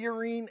are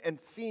hearing and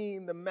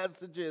seeing the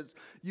messages,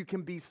 you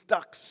can be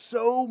stuck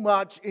so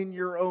much in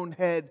your own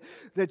head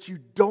that you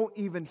don't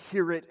even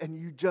hear it and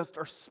you just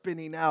are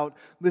spinning out.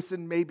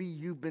 Listen, maybe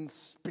you've been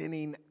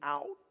spinning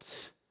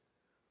out.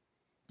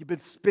 You've been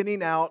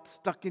spinning out,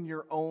 stuck in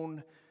your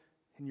own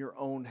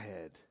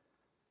head.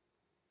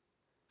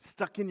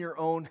 Stuck in your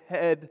own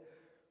head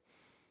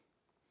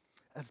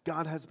as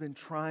God has been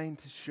trying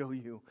to show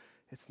you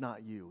it's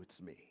not you, it's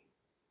me.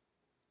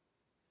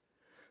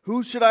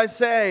 Who should I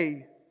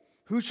say?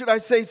 Who should I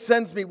say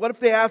sends me? What if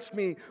they ask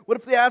me? What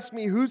if they ask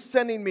me who's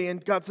sending me?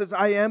 And God says,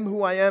 I am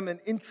who I am, and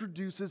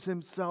introduces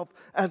himself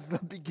as the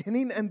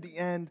beginning and the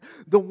end,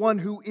 the one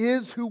who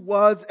is, who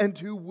was, and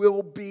who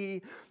will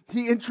be.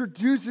 He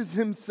introduces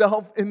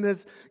himself in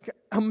this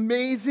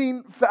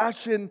amazing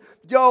fashion.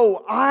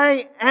 Yo,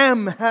 I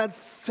am has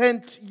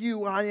sent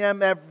you. I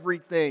am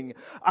everything.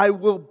 I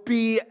will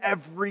be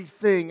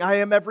everything. I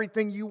am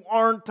everything you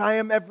aren't. I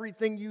am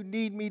everything you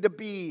need me to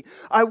be.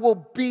 I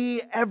will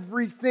be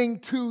everything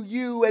to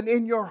you and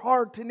in your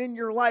heart and in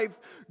your life.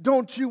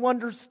 Don't you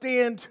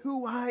understand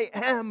who I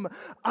am?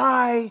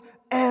 I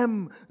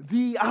am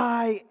the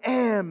I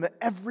am.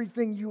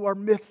 Everything you are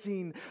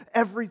missing,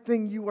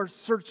 everything you are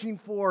searching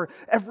for,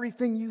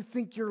 everything you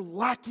think you're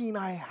lacking,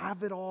 I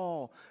have it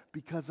all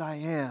because I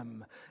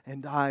am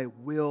and I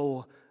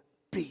will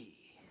be.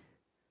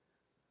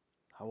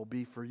 I will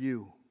be for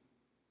you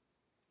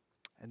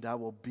and I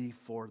will be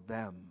for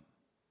them.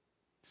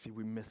 See,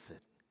 we miss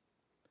it.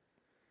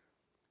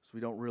 So we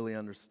don't really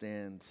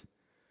understand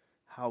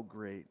how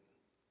great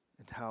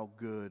and how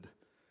good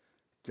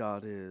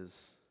God is.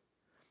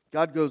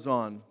 God goes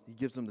on, he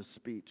gives them the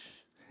speech.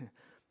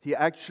 He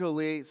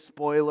actually,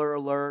 spoiler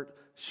alert,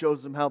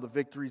 shows them how the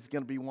victory is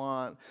going to be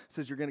won.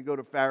 Says you're going to go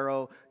to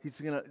Pharaoh.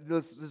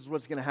 This is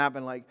what's going to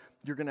happen. Like,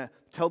 you're going to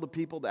tell the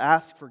people to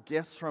ask for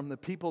gifts from the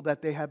people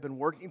that they have been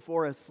working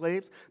for as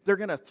slaves. They're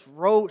going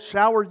to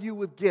shower you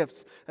with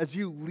gifts as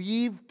you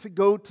leave to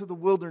go to the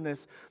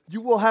wilderness.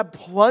 You will have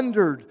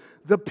plundered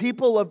the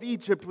people of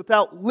Egypt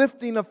without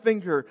lifting a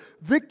finger.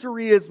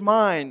 Victory is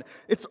mine.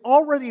 It's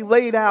already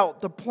laid out.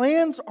 The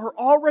plans are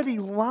already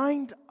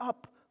lined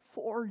up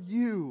for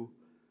you.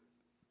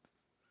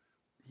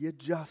 You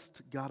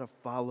just got to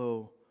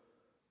follow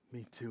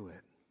me to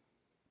it.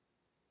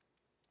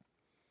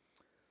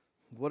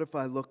 What if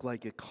I look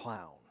like a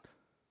clown?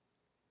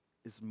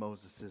 Is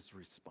Moses'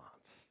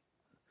 response.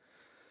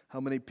 How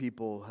many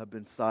people have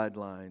been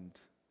sidelined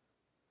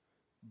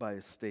by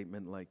a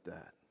statement like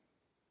that?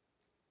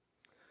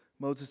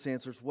 Moses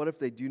answers, what if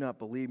they do not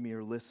believe me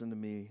or listen to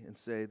me and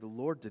say, the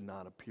Lord did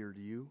not appear to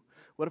you?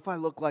 What if I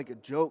look like a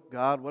joke,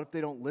 God? What if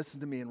they don't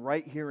listen to me? And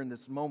right here in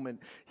this moment,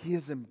 he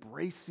is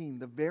embracing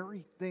the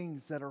very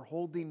things that are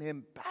holding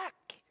him back,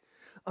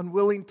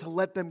 unwilling to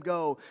let them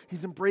go.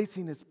 He's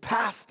embracing his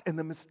past and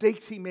the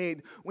mistakes he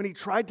made when he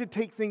tried to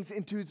take things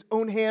into his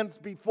own hands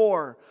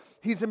before.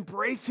 He's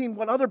embracing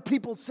what other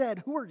people said.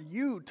 Who are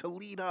you to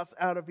lead us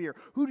out of here?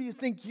 Who do you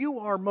think you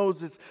are,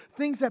 Moses?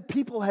 Things that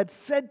people had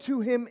said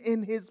to him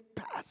in his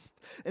past.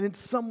 And in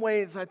some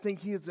ways, I think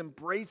he is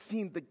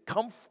embracing the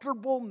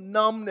comfortable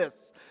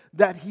numbness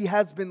that he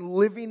has been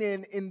living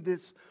in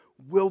this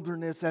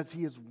wilderness as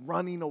he is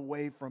running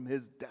away from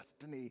his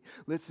destiny.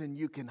 Listen,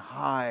 you can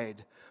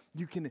hide.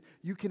 You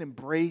can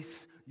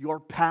embrace your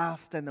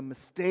past and the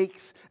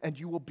mistakes, and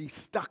you will be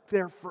stuck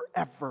there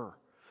forever.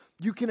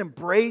 You can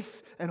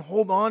embrace and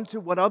hold on to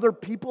what other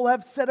people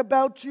have said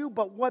about you,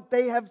 but what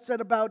they have said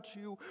about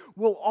you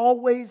will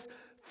always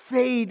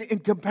fade in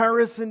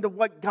comparison to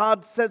what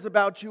God says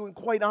about you. And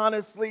quite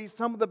honestly,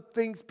 some of the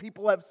things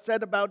people have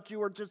said about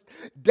you are just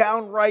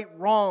downright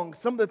wrong.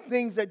 Some of the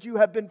things that you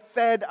have been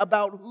fed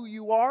about who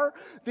you are,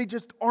 they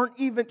just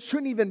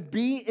shouldn't even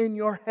be in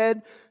your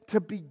head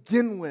to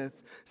begin with.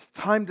 It's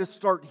time to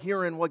start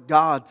hearing what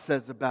God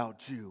says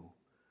about you.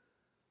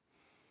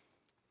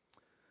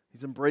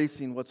 He's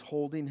embracing what's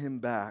holding him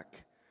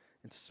back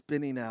and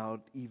spinning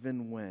out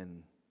even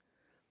when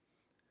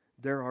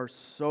there are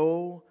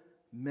so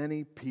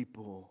many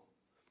people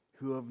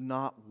who have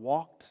not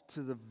walked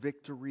to the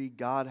victory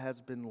God has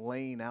been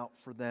laying out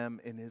for them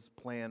in his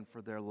plan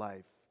for their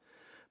life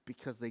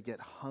because they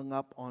get hung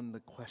up on the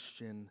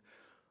question,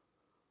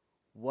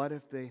 what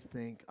if they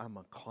think I'm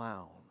a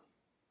clown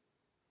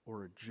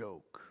or a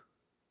joke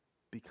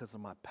because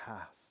of my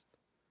past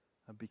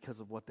and because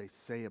of what they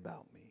say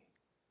about me?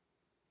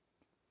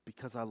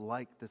 Because I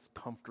like this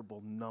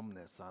comfortable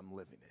numbness I'm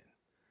living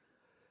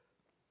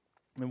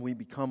in. And we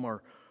become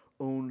our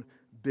own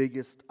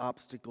biggest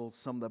obstacles,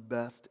 some of the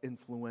best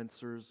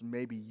influencers.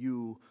 Maybe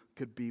you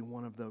could be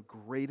one of the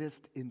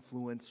greatest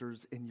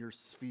influencers in your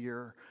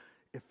sphere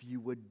if you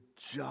would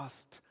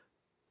just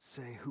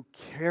say, who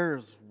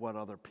cares what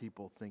other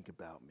people think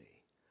about me?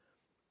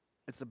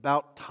 It's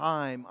about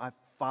time I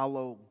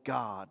follow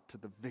God to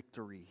the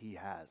victory he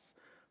has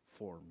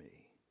for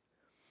me.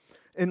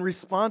 In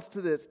response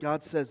to this,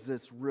 God says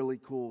this really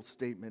cool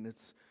statement.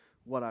 It's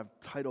what I've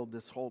titled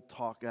this whole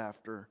talk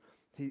after.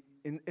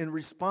 In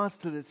response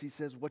to this, he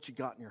says, what you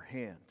got in your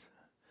hand?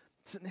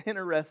 It's an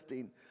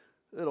interesting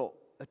little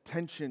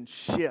attention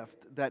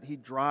shift that he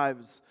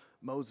drives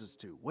Moses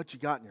to. What you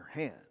got in your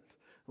hand?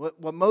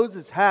 What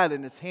Moses had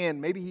in his hand,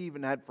 maybe he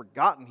even had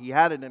forgotten he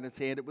had it in his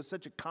hand. It was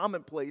such a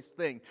commonplace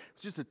thing. It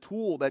was just a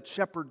tool that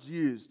shepherds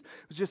used.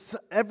 It was just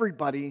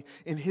everybody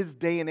in his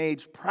day and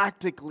age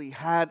practically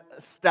had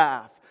a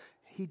staff.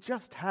 He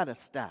just had a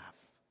staff.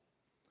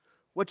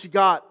 What you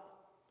got,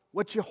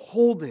 what you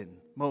holding,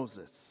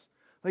 Moses?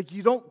 Like,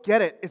 you don't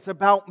get it. It's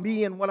about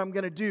me and what I'm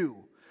going to do.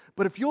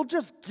 But if you'll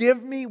just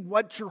give me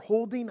what you're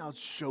holding, I'll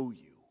show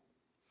you.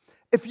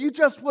 If you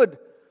just would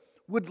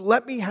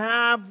let me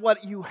have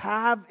what you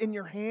have in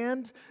your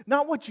hand,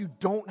 not what you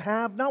don't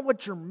have, not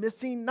what you're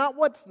missing, not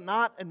what's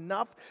not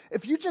enough.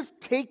 If you just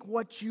take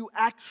what you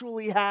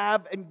actually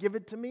have and give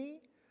it to me,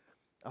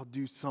 I'll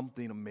do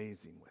something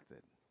amazing with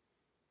it.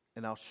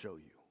 And I'll show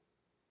you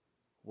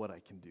what I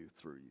can do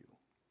through you.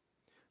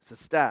 It's a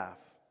staff.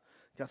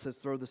 God says,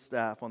 throw the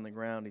staff on the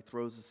ground. He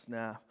throws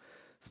the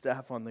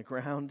staff on the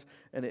ground,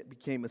 and it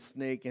became a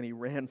snake, and he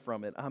ran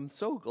from it. I'm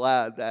so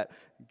glad that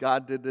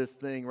God did this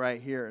thing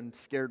right here and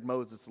scared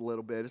Moses a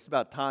little bit. It's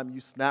about time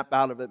you snap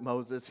out of it,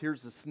 Moses.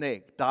 Here's the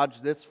snake.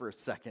 Dodge this for a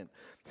second.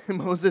 And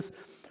Moses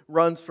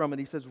runs from it.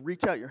 He says,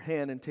 reach out your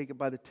hand and take it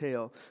by the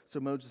tail. So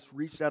Moses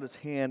reached out his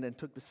hand and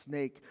took the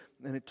snake,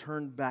 and it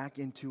turned back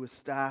into a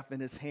staff in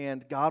his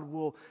hand. God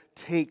will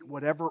take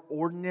whatever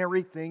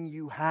ordinary thing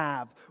you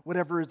have,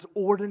 whatever is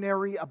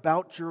ordinary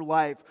about your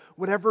life,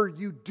 whatever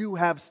you do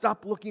have.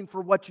 Stop looking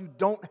for what you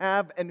don't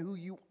have and who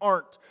you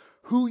aren't.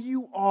 Who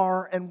you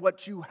are and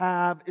what you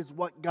have is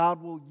what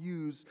God will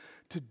use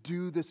to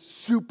do the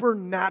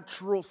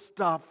supernatural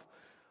stuff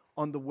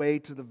on the way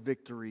to the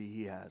victory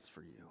He has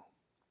for you.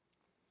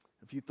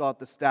 If you thought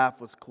the staff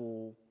was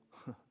cool,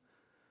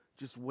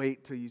 just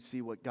wait till you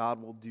see what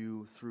God will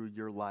do through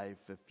your life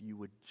if you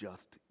would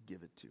just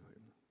give it to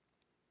Him.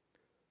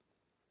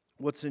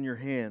 What's in your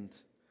hand?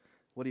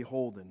 What are you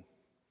holding?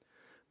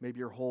 Maybe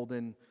you're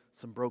holding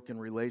some broken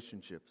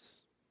relationships,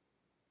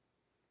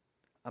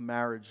 a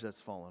marriage that's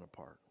fallen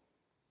apart.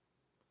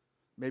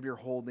 Maybe you're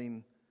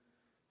holding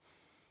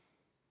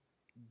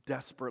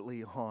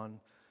desperately on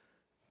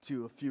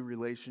to a few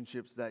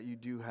relationships that you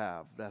do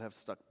have that have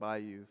stuck by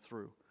you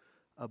through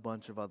a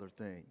bunch of other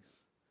things.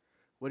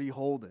 What are you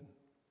holding?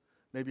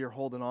 Maybe you're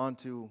holding on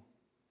to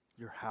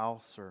your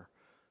house or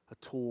a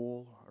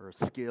tool or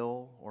a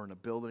skill or an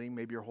ability.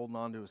 Maybe you're holding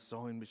on to a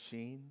sewing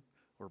machine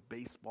or a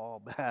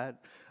baseball bat.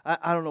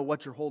 I don't know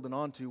what you're holding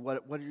on to.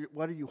 What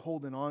are you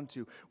holding on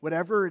to?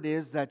 Whatever it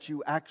is that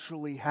you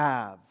actually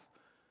have,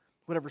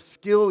 whatever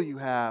skill you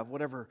have,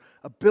 whatever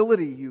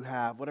ability you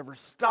have, whatever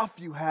stuff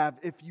you have,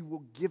 if you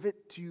will give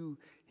it to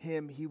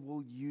Him, He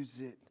will use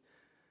it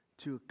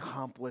to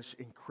accomplish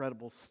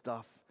incredible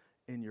stuff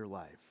in your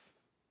life.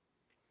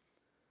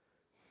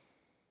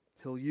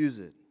 He'll use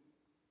it.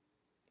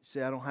 You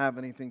say, I don't have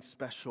anything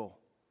special.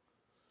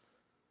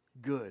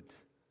 Good.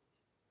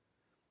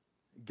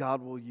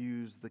 God will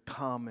use the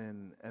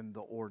common and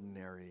the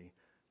ordinary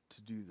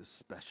to do the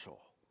special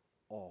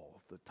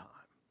all the time.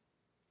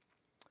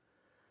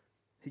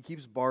 He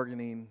keeps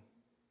bargaining.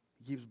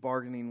 He keeps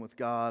bargaining with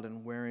God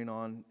and wearing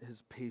on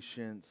his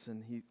patience.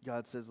 And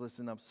God says,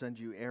 listen, I'll send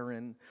you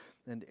Aaron,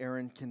 and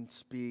Aaron can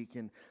speak.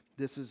 And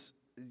this is,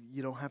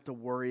 you don't have to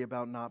worry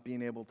about not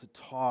being able to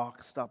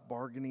talk. Stop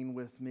bargaining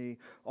with me.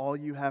 All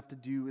you have to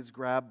do is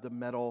grab the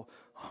medal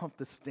off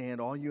the stand.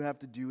 All you have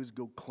to do is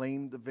go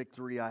claim the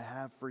victory I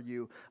have for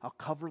you. I'll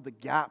cover the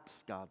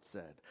gaps, God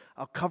said.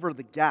 I'll cover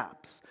the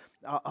gaps.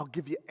 I'll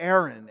give you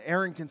Aaron.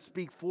 Aaron can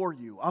speak for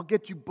you. I'll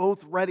get you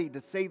both ready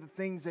to say the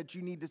things that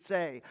you need to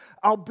say.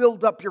 I'll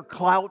build up your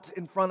clout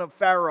in front of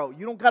Pharaoh.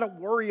 You don't got to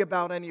worry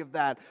about any of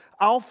that.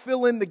 I'll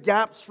fill in the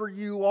gaps for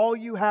you. All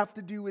you have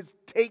to do is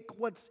take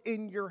what's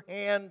in your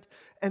hand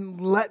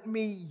and let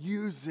me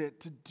use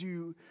it to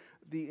do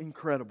the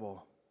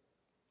incredible.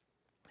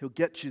 He'll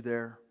get you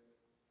there.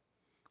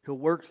 He'll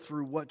work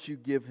through what you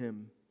give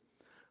Him.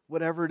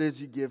 Whatever it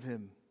is you give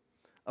Him.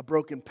 A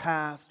broken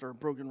past or a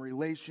broken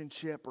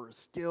relationship or a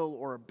skill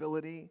or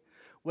ability.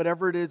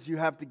 Whatever it is you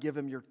have to give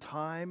Him, your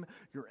time,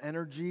 your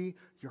energy,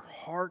 your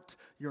heart,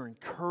 your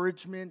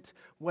encouragement.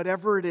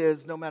 Whatever it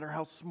is, no matter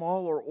how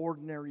small or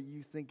ordinary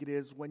you think it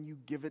is, when you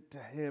give it to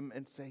Him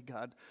and say,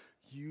 God,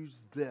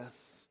 use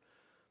this,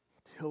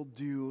 He'll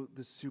do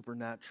the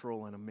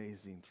supernatural and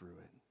amazing through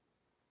it.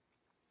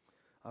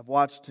 I've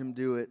watched Him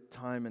do it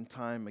time and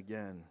time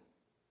again.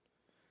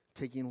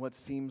 Taking what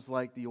seems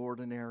like the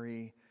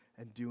ordinary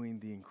and doing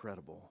the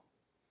incredible.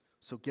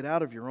 So get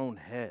out of your own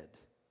head.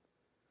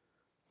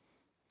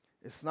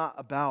 It's not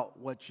about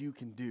what you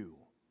can do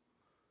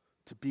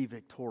to be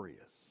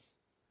victorious.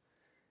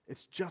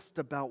 It's just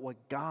about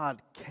what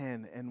God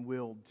can and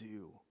will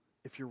do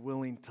if you're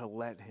willing to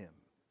let Him.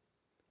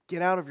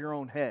 Get out of your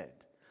own head.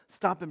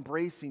 Stop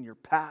embracing your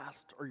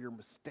past or your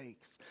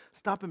mistakes.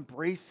 Stop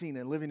embracing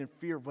and living in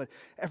fear of what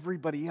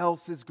everybody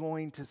else is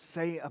going to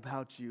say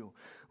about you.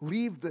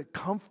 Leave the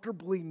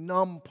comfortably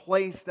numb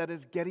place that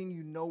is getting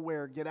you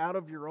nowhere. Get out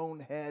of your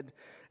own head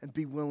and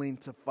be willing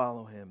to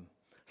follow Him.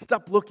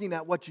 Stop looking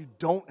at what you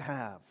don't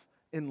have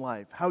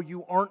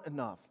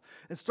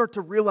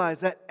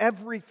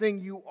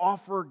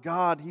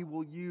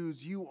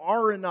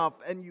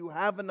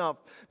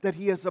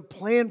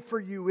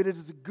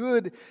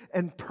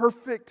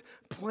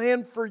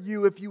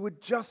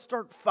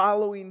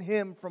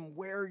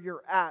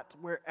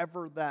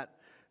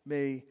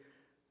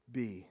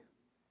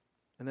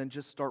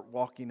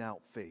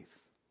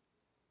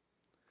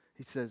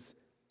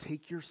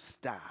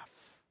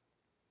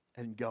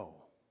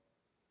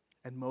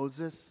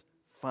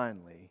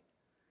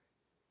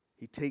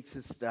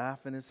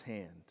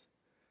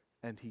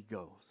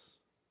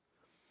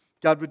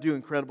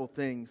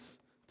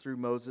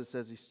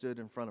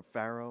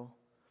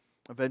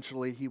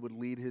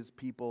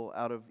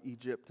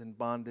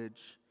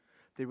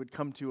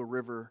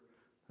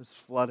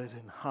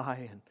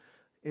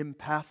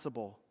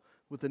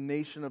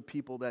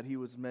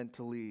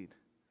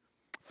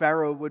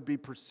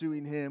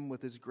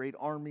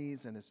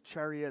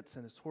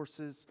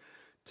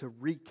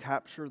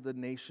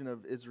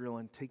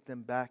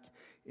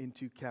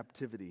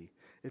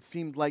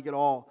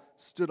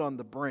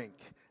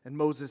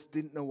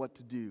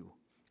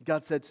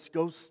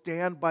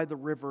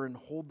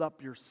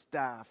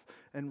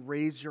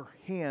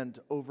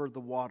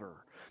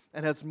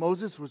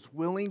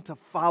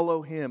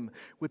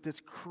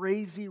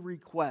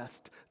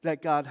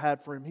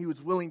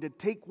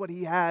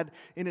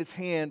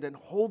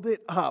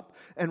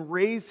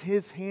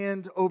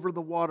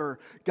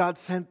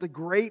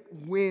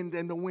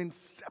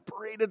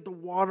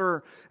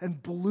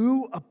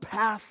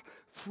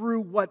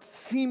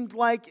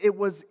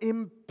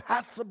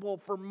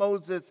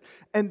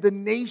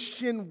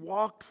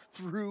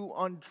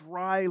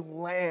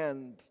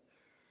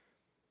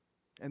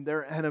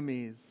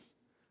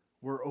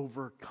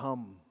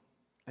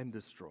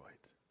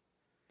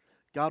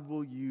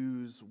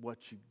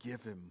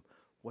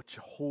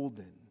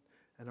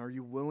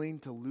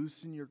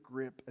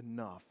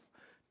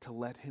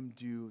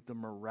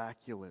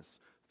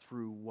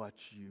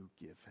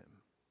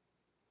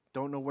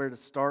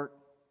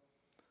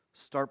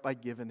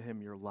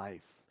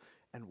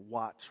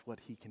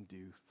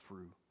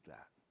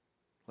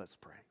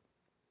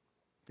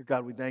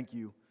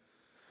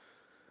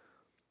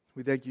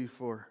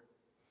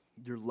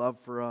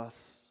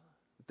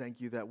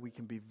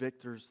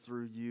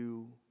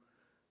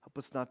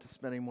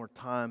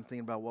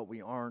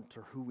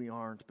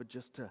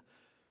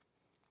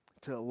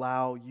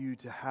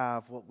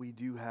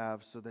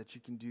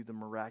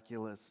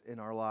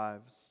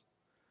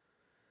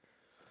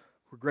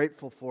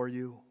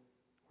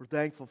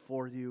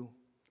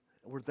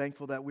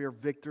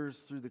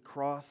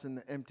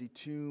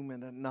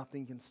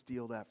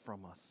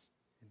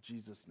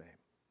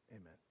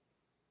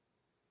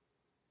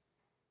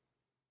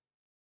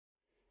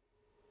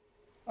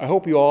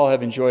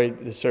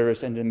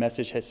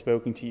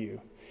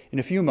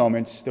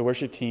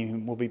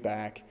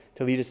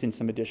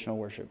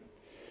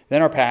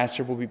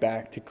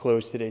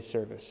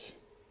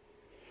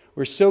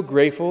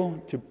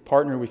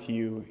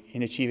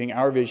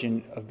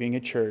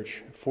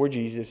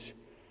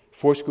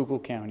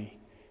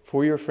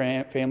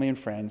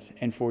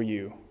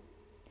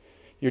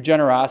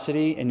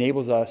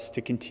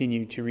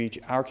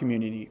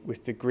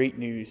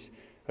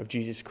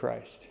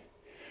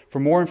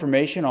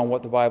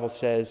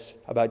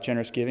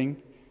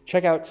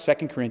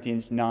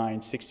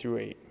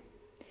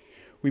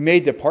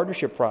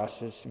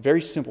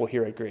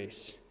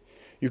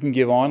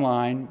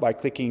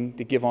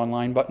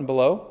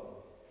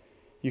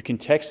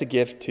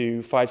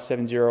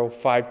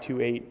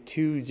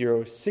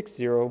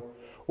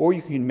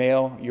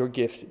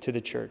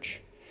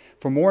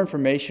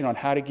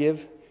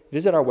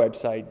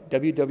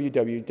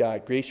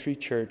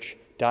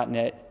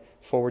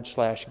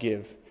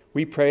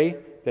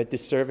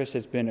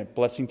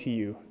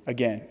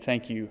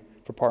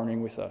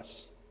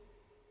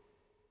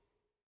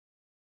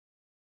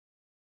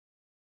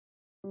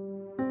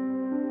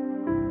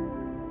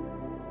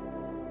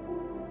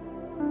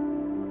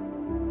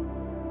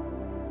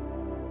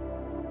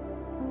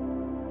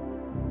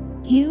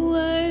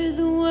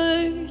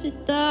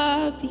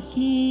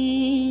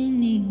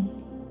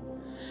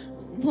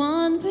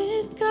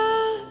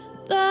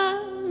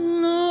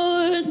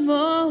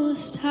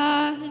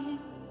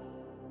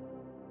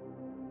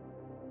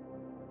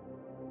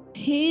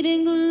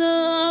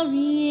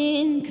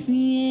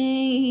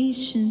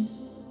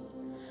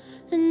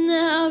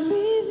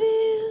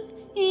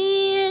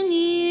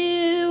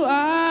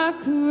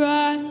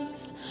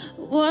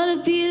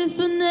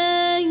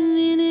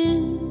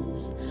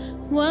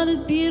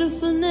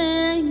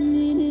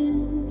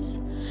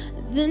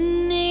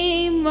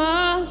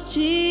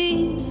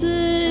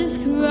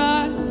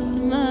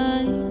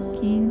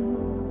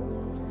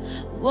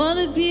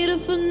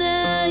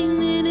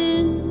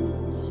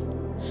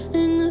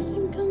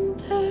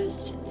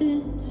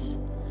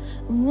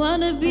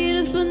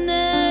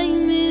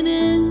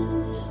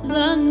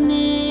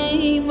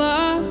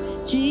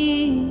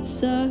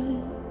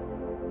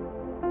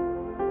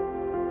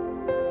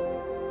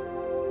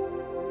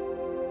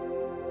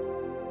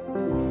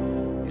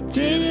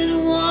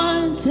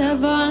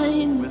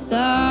fine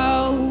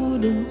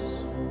without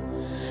us.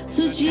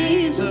 So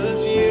Jesus,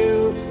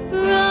 you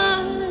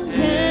brought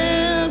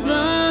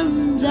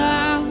heaven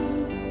down.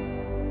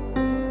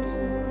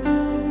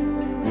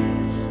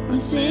 My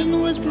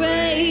sin was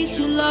great,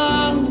 your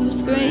love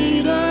was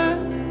greater.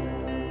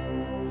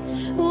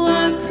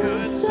 What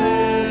could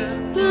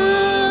separate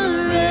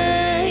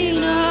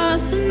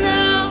us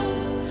now?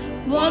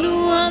 What a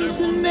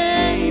wonderful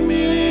name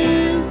it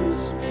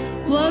is.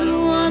 What a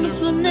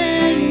wonderful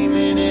name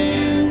it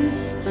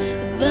is.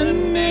 The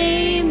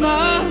name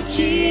of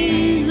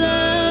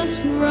Jesus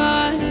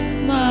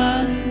Christ,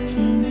 my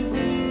King.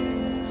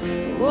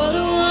 What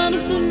a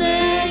wonderful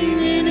name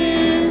it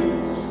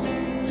is.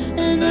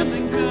 And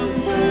nothing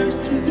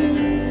compares to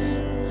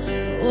this.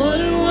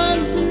 What a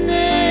wonderful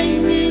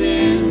name it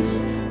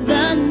is.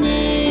 The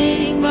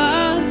name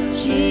of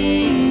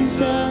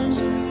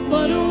Jesus.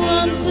 What a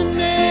wonderful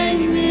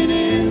name it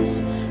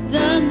is.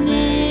 The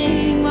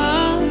name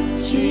of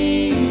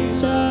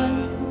Jesus.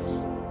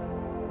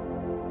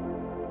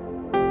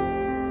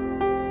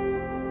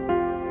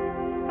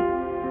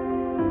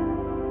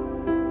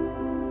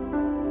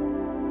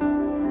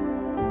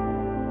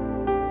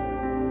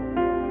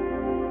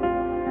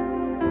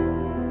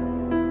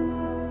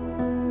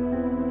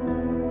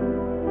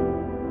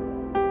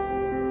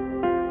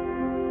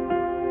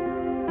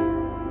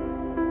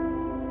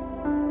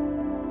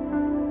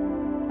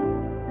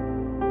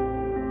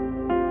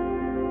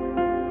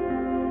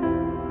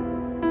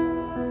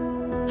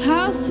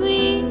 How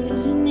sweet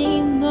is the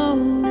name,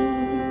 Lord.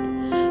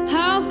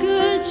 How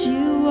good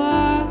you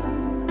are.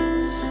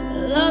 I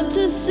love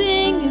to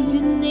sing of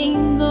your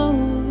name,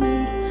 Lord.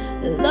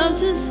 I love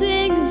to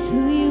sing of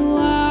who you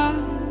are.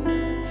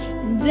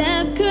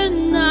 Death could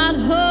not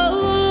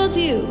hold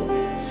you.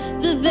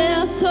 The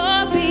veil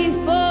tore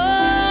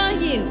before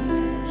you.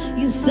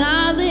 You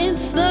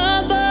silenced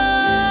the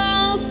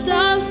boast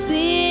of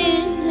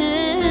sin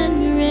and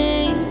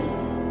grave.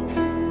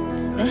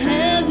 The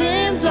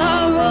heavens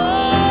are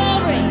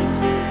roaring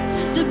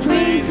the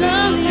praise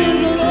of your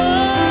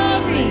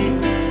glory.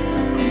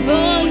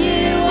 For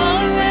you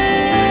are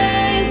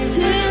raised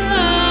to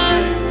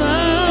life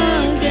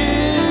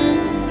again.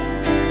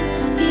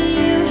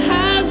 You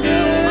have no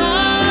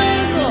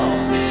rival.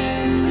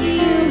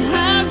 You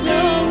have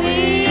no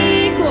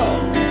equal.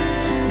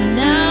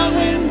 Now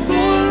and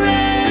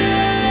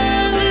forever,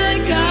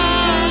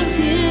 God,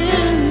 you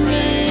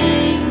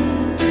reign.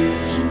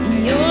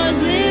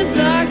 Yours is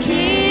the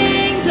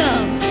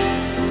kingdom.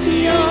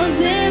 Yours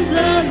is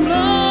the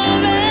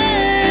glory.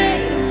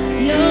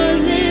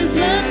 Yours is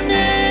the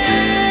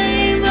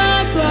name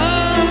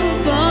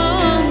above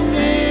all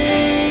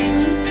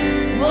names.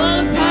 What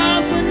a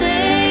powerful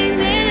name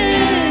it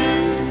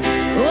is.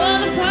 What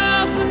a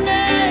powerful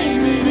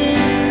name it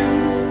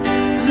is.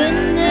 The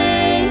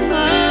name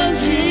of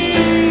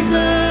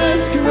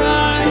Jesus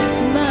Christ,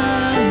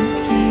 my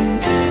King.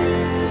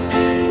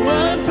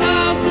 What a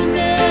powerful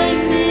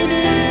name it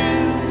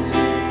is.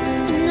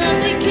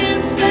 Nothing can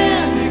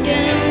stand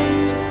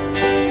against.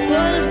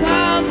 What a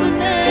powerful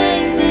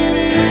name it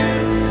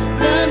is.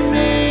 The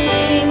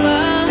name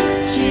of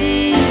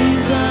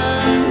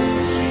Jesus.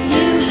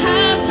 You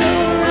have no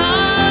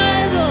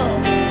rival.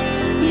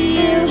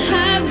 You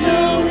have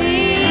no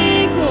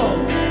equal.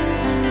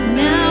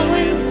 Now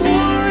and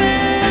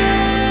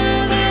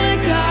forever,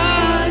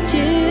 God,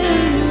 you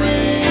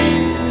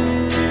reign.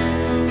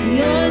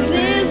 Yours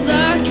is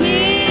the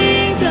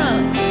kingdom.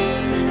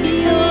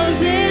 Yours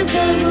is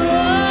the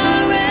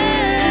glory.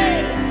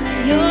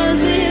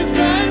 Yours is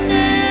the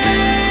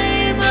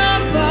name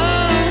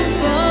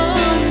above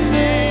all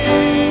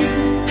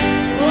names.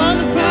 What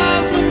a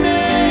powerful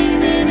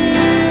name it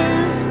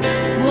is.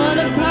 What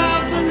a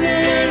powerful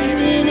name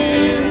it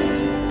is.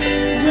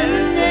 The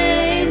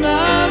name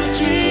of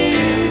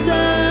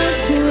Jesus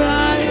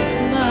Christ,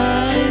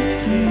 my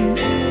King.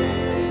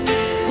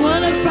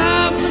 What a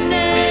powerful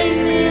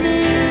name it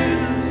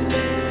is.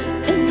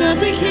 And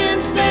nothing can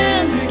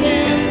stand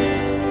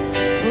against.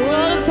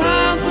 What a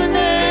powerful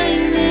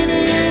name it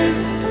is.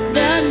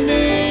 The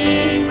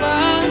name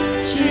of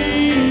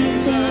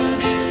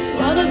Jesus.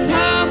 What a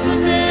powerful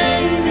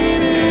name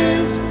it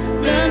is.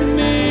 The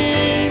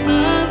name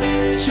of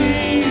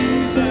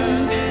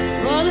Jesus.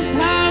 What a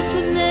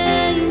powerful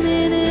name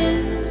it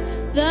is.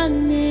 The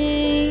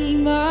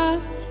name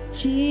of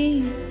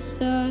Jesus.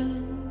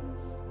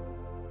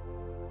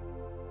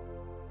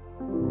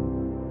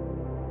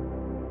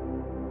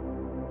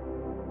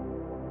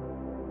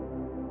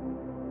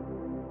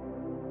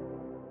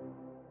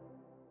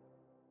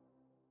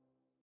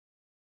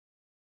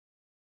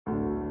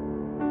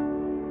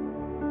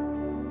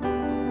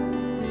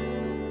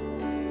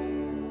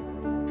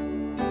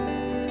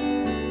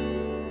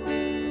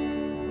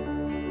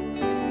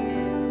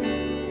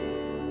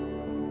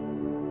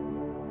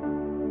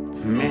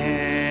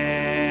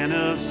 Man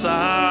of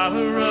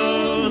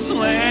sorrows,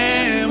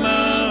 Lamb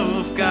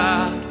of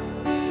God,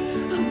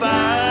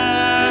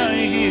 by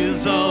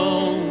his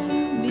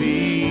own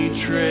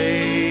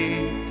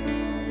betrayed,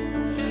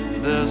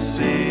 the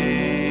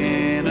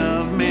sin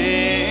of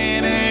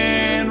man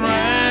and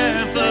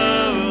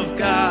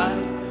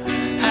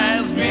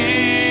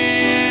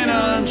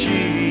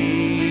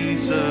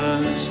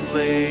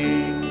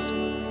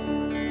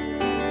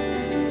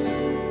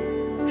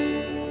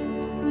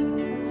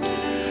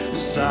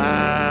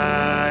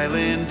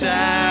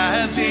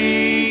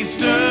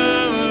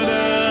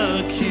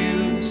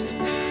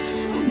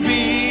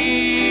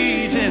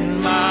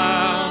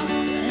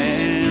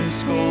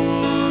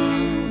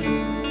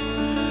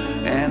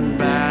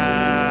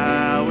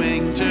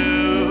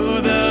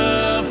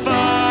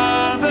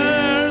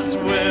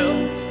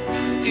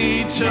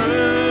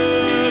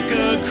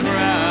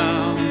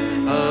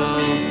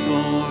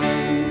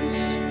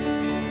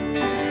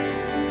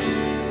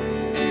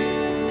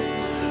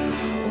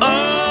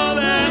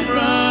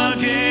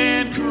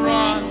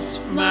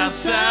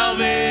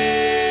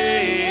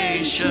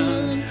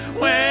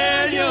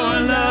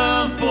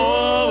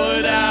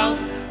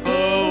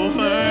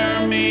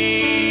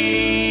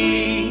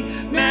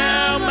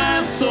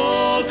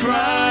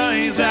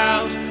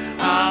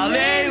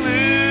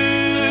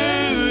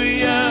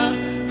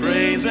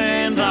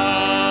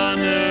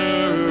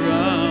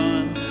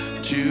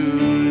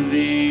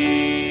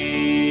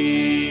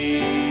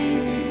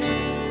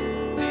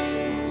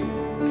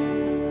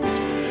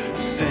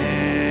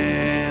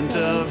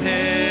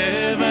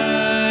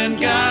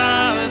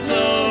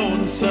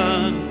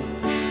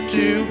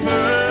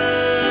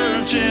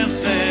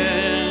purchased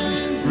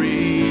and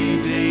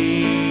redeemed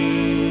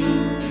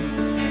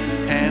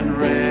and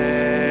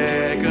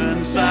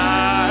reconcile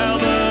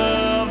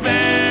the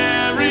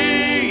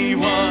very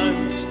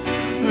ones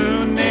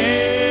who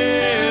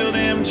nailed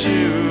him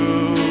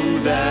to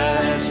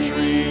that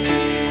tree.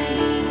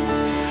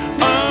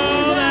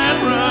 Oh, that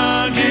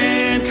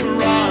rugged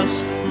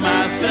cross,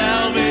 my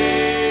salvation,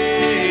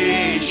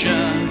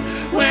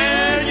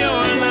 where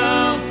your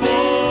love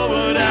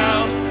poured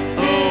out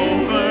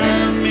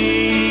over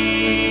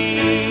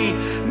me.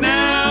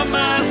 Now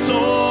my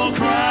soul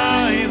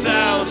cries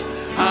out,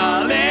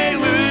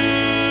 hallelujah,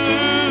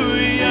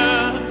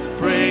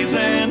 praise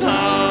and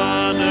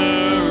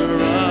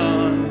honor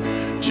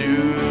unto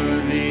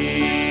thee.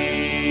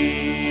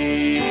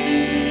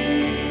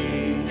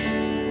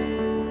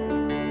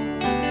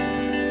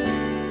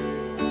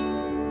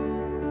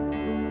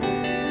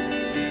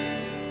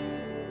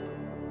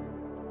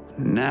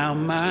 Now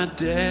my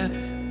debt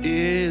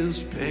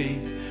is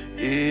paid,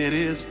 it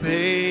is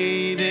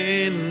paid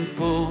in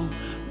full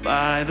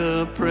by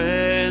the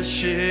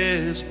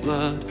precious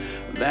blood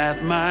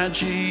that my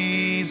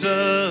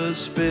Jesus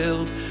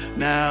spilled.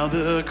 Now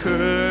the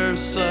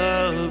curse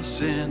of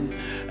sin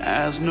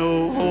has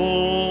no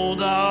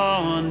hold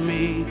on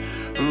me.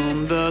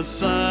 Whom the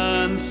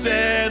Son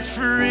sets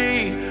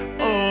free,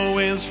 oh,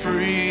 is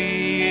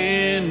free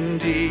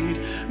indeed.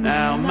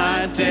 Now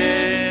my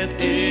debt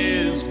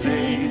is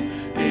paid,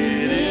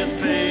 it is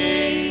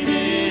paid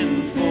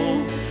in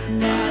full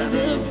by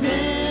the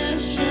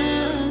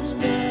precious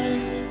blood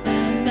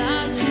that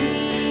my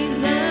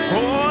Jesus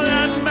Oh,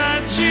 that my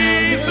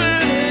Jesus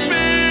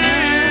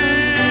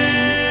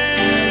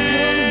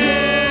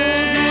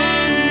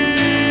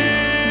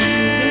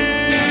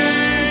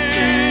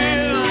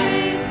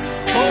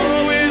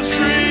oh, is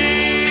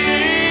free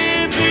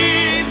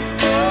indeed.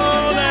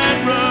 Oh, that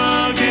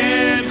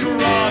rugged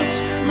cross,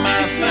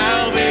 my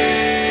salvation,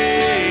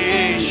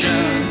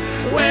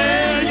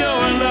 where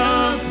your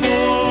love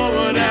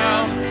poured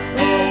out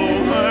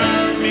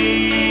over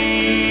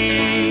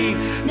me.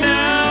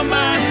 Now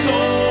my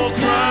soul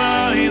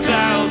cries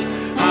out,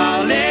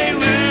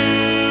 hallelujah,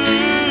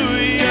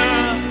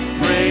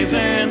 praise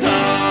and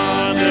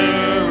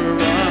honor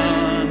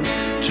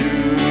unto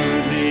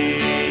thee.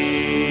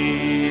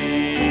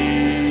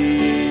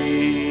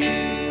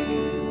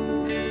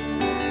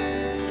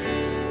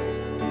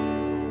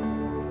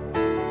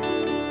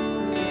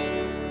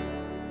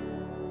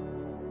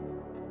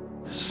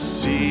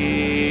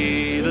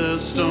 See, the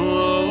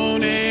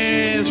stone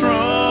is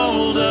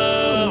rolled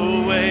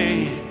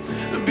away.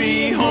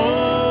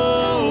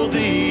 Behold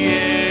the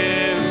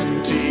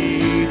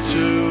empty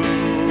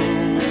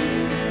tomb.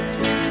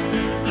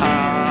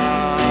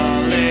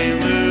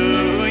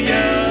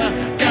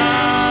 Hallelujah,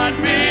 God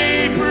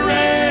be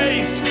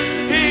praised.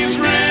 He's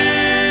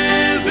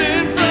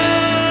risen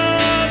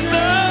from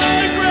the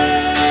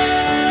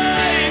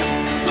grave.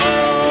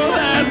 Oh,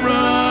 that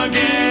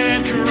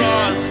rugged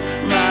cross,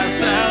 my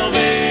salvation,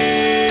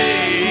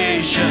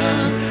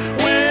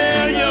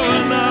 where your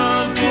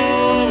love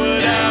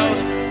poured out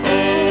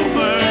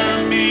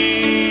over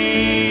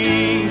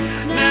me.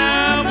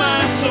 Now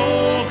my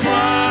soul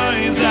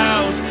cries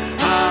out,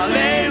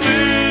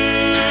 hallelujah,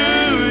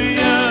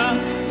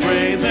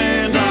 praise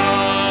and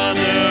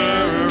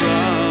honor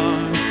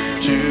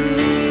unto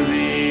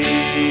thee.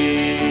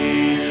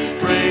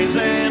 Praise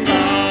and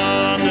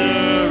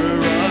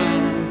honor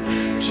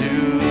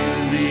unto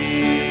thee.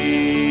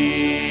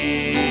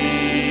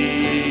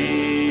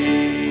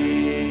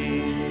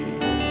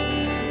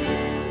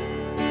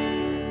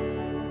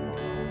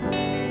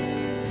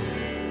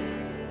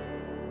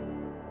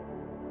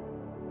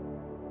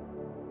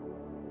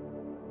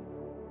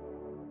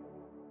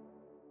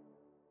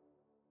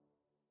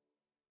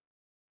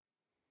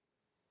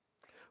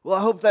 Well,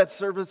 I hope that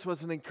service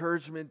was an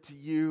encouragement to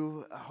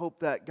you. I hope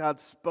that God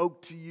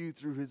spoke to you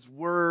through His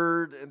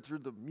Word and through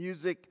the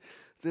music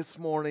this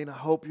morning. I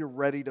hope you're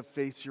ready to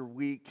face your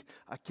week.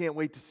 I can't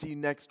wait to see you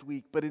next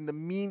week. But in the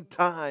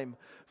meantime,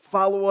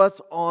 follow us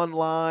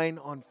online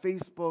on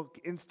Facebook,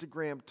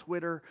 Instagram,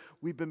 Twitter.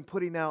 We've been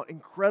putting out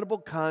incredible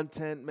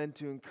content meant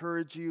to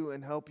encourage you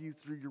and help you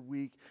through your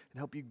week and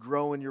help you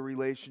grow in your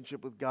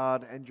relationship with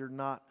God, and you're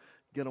not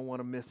going to want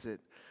to miss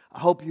it. I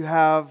hope you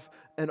have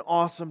an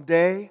awesome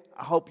day.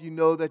 I hope you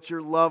know that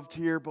you're loved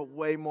here, but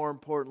way more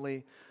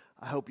importantly,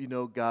 I hope you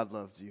know God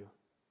loves you.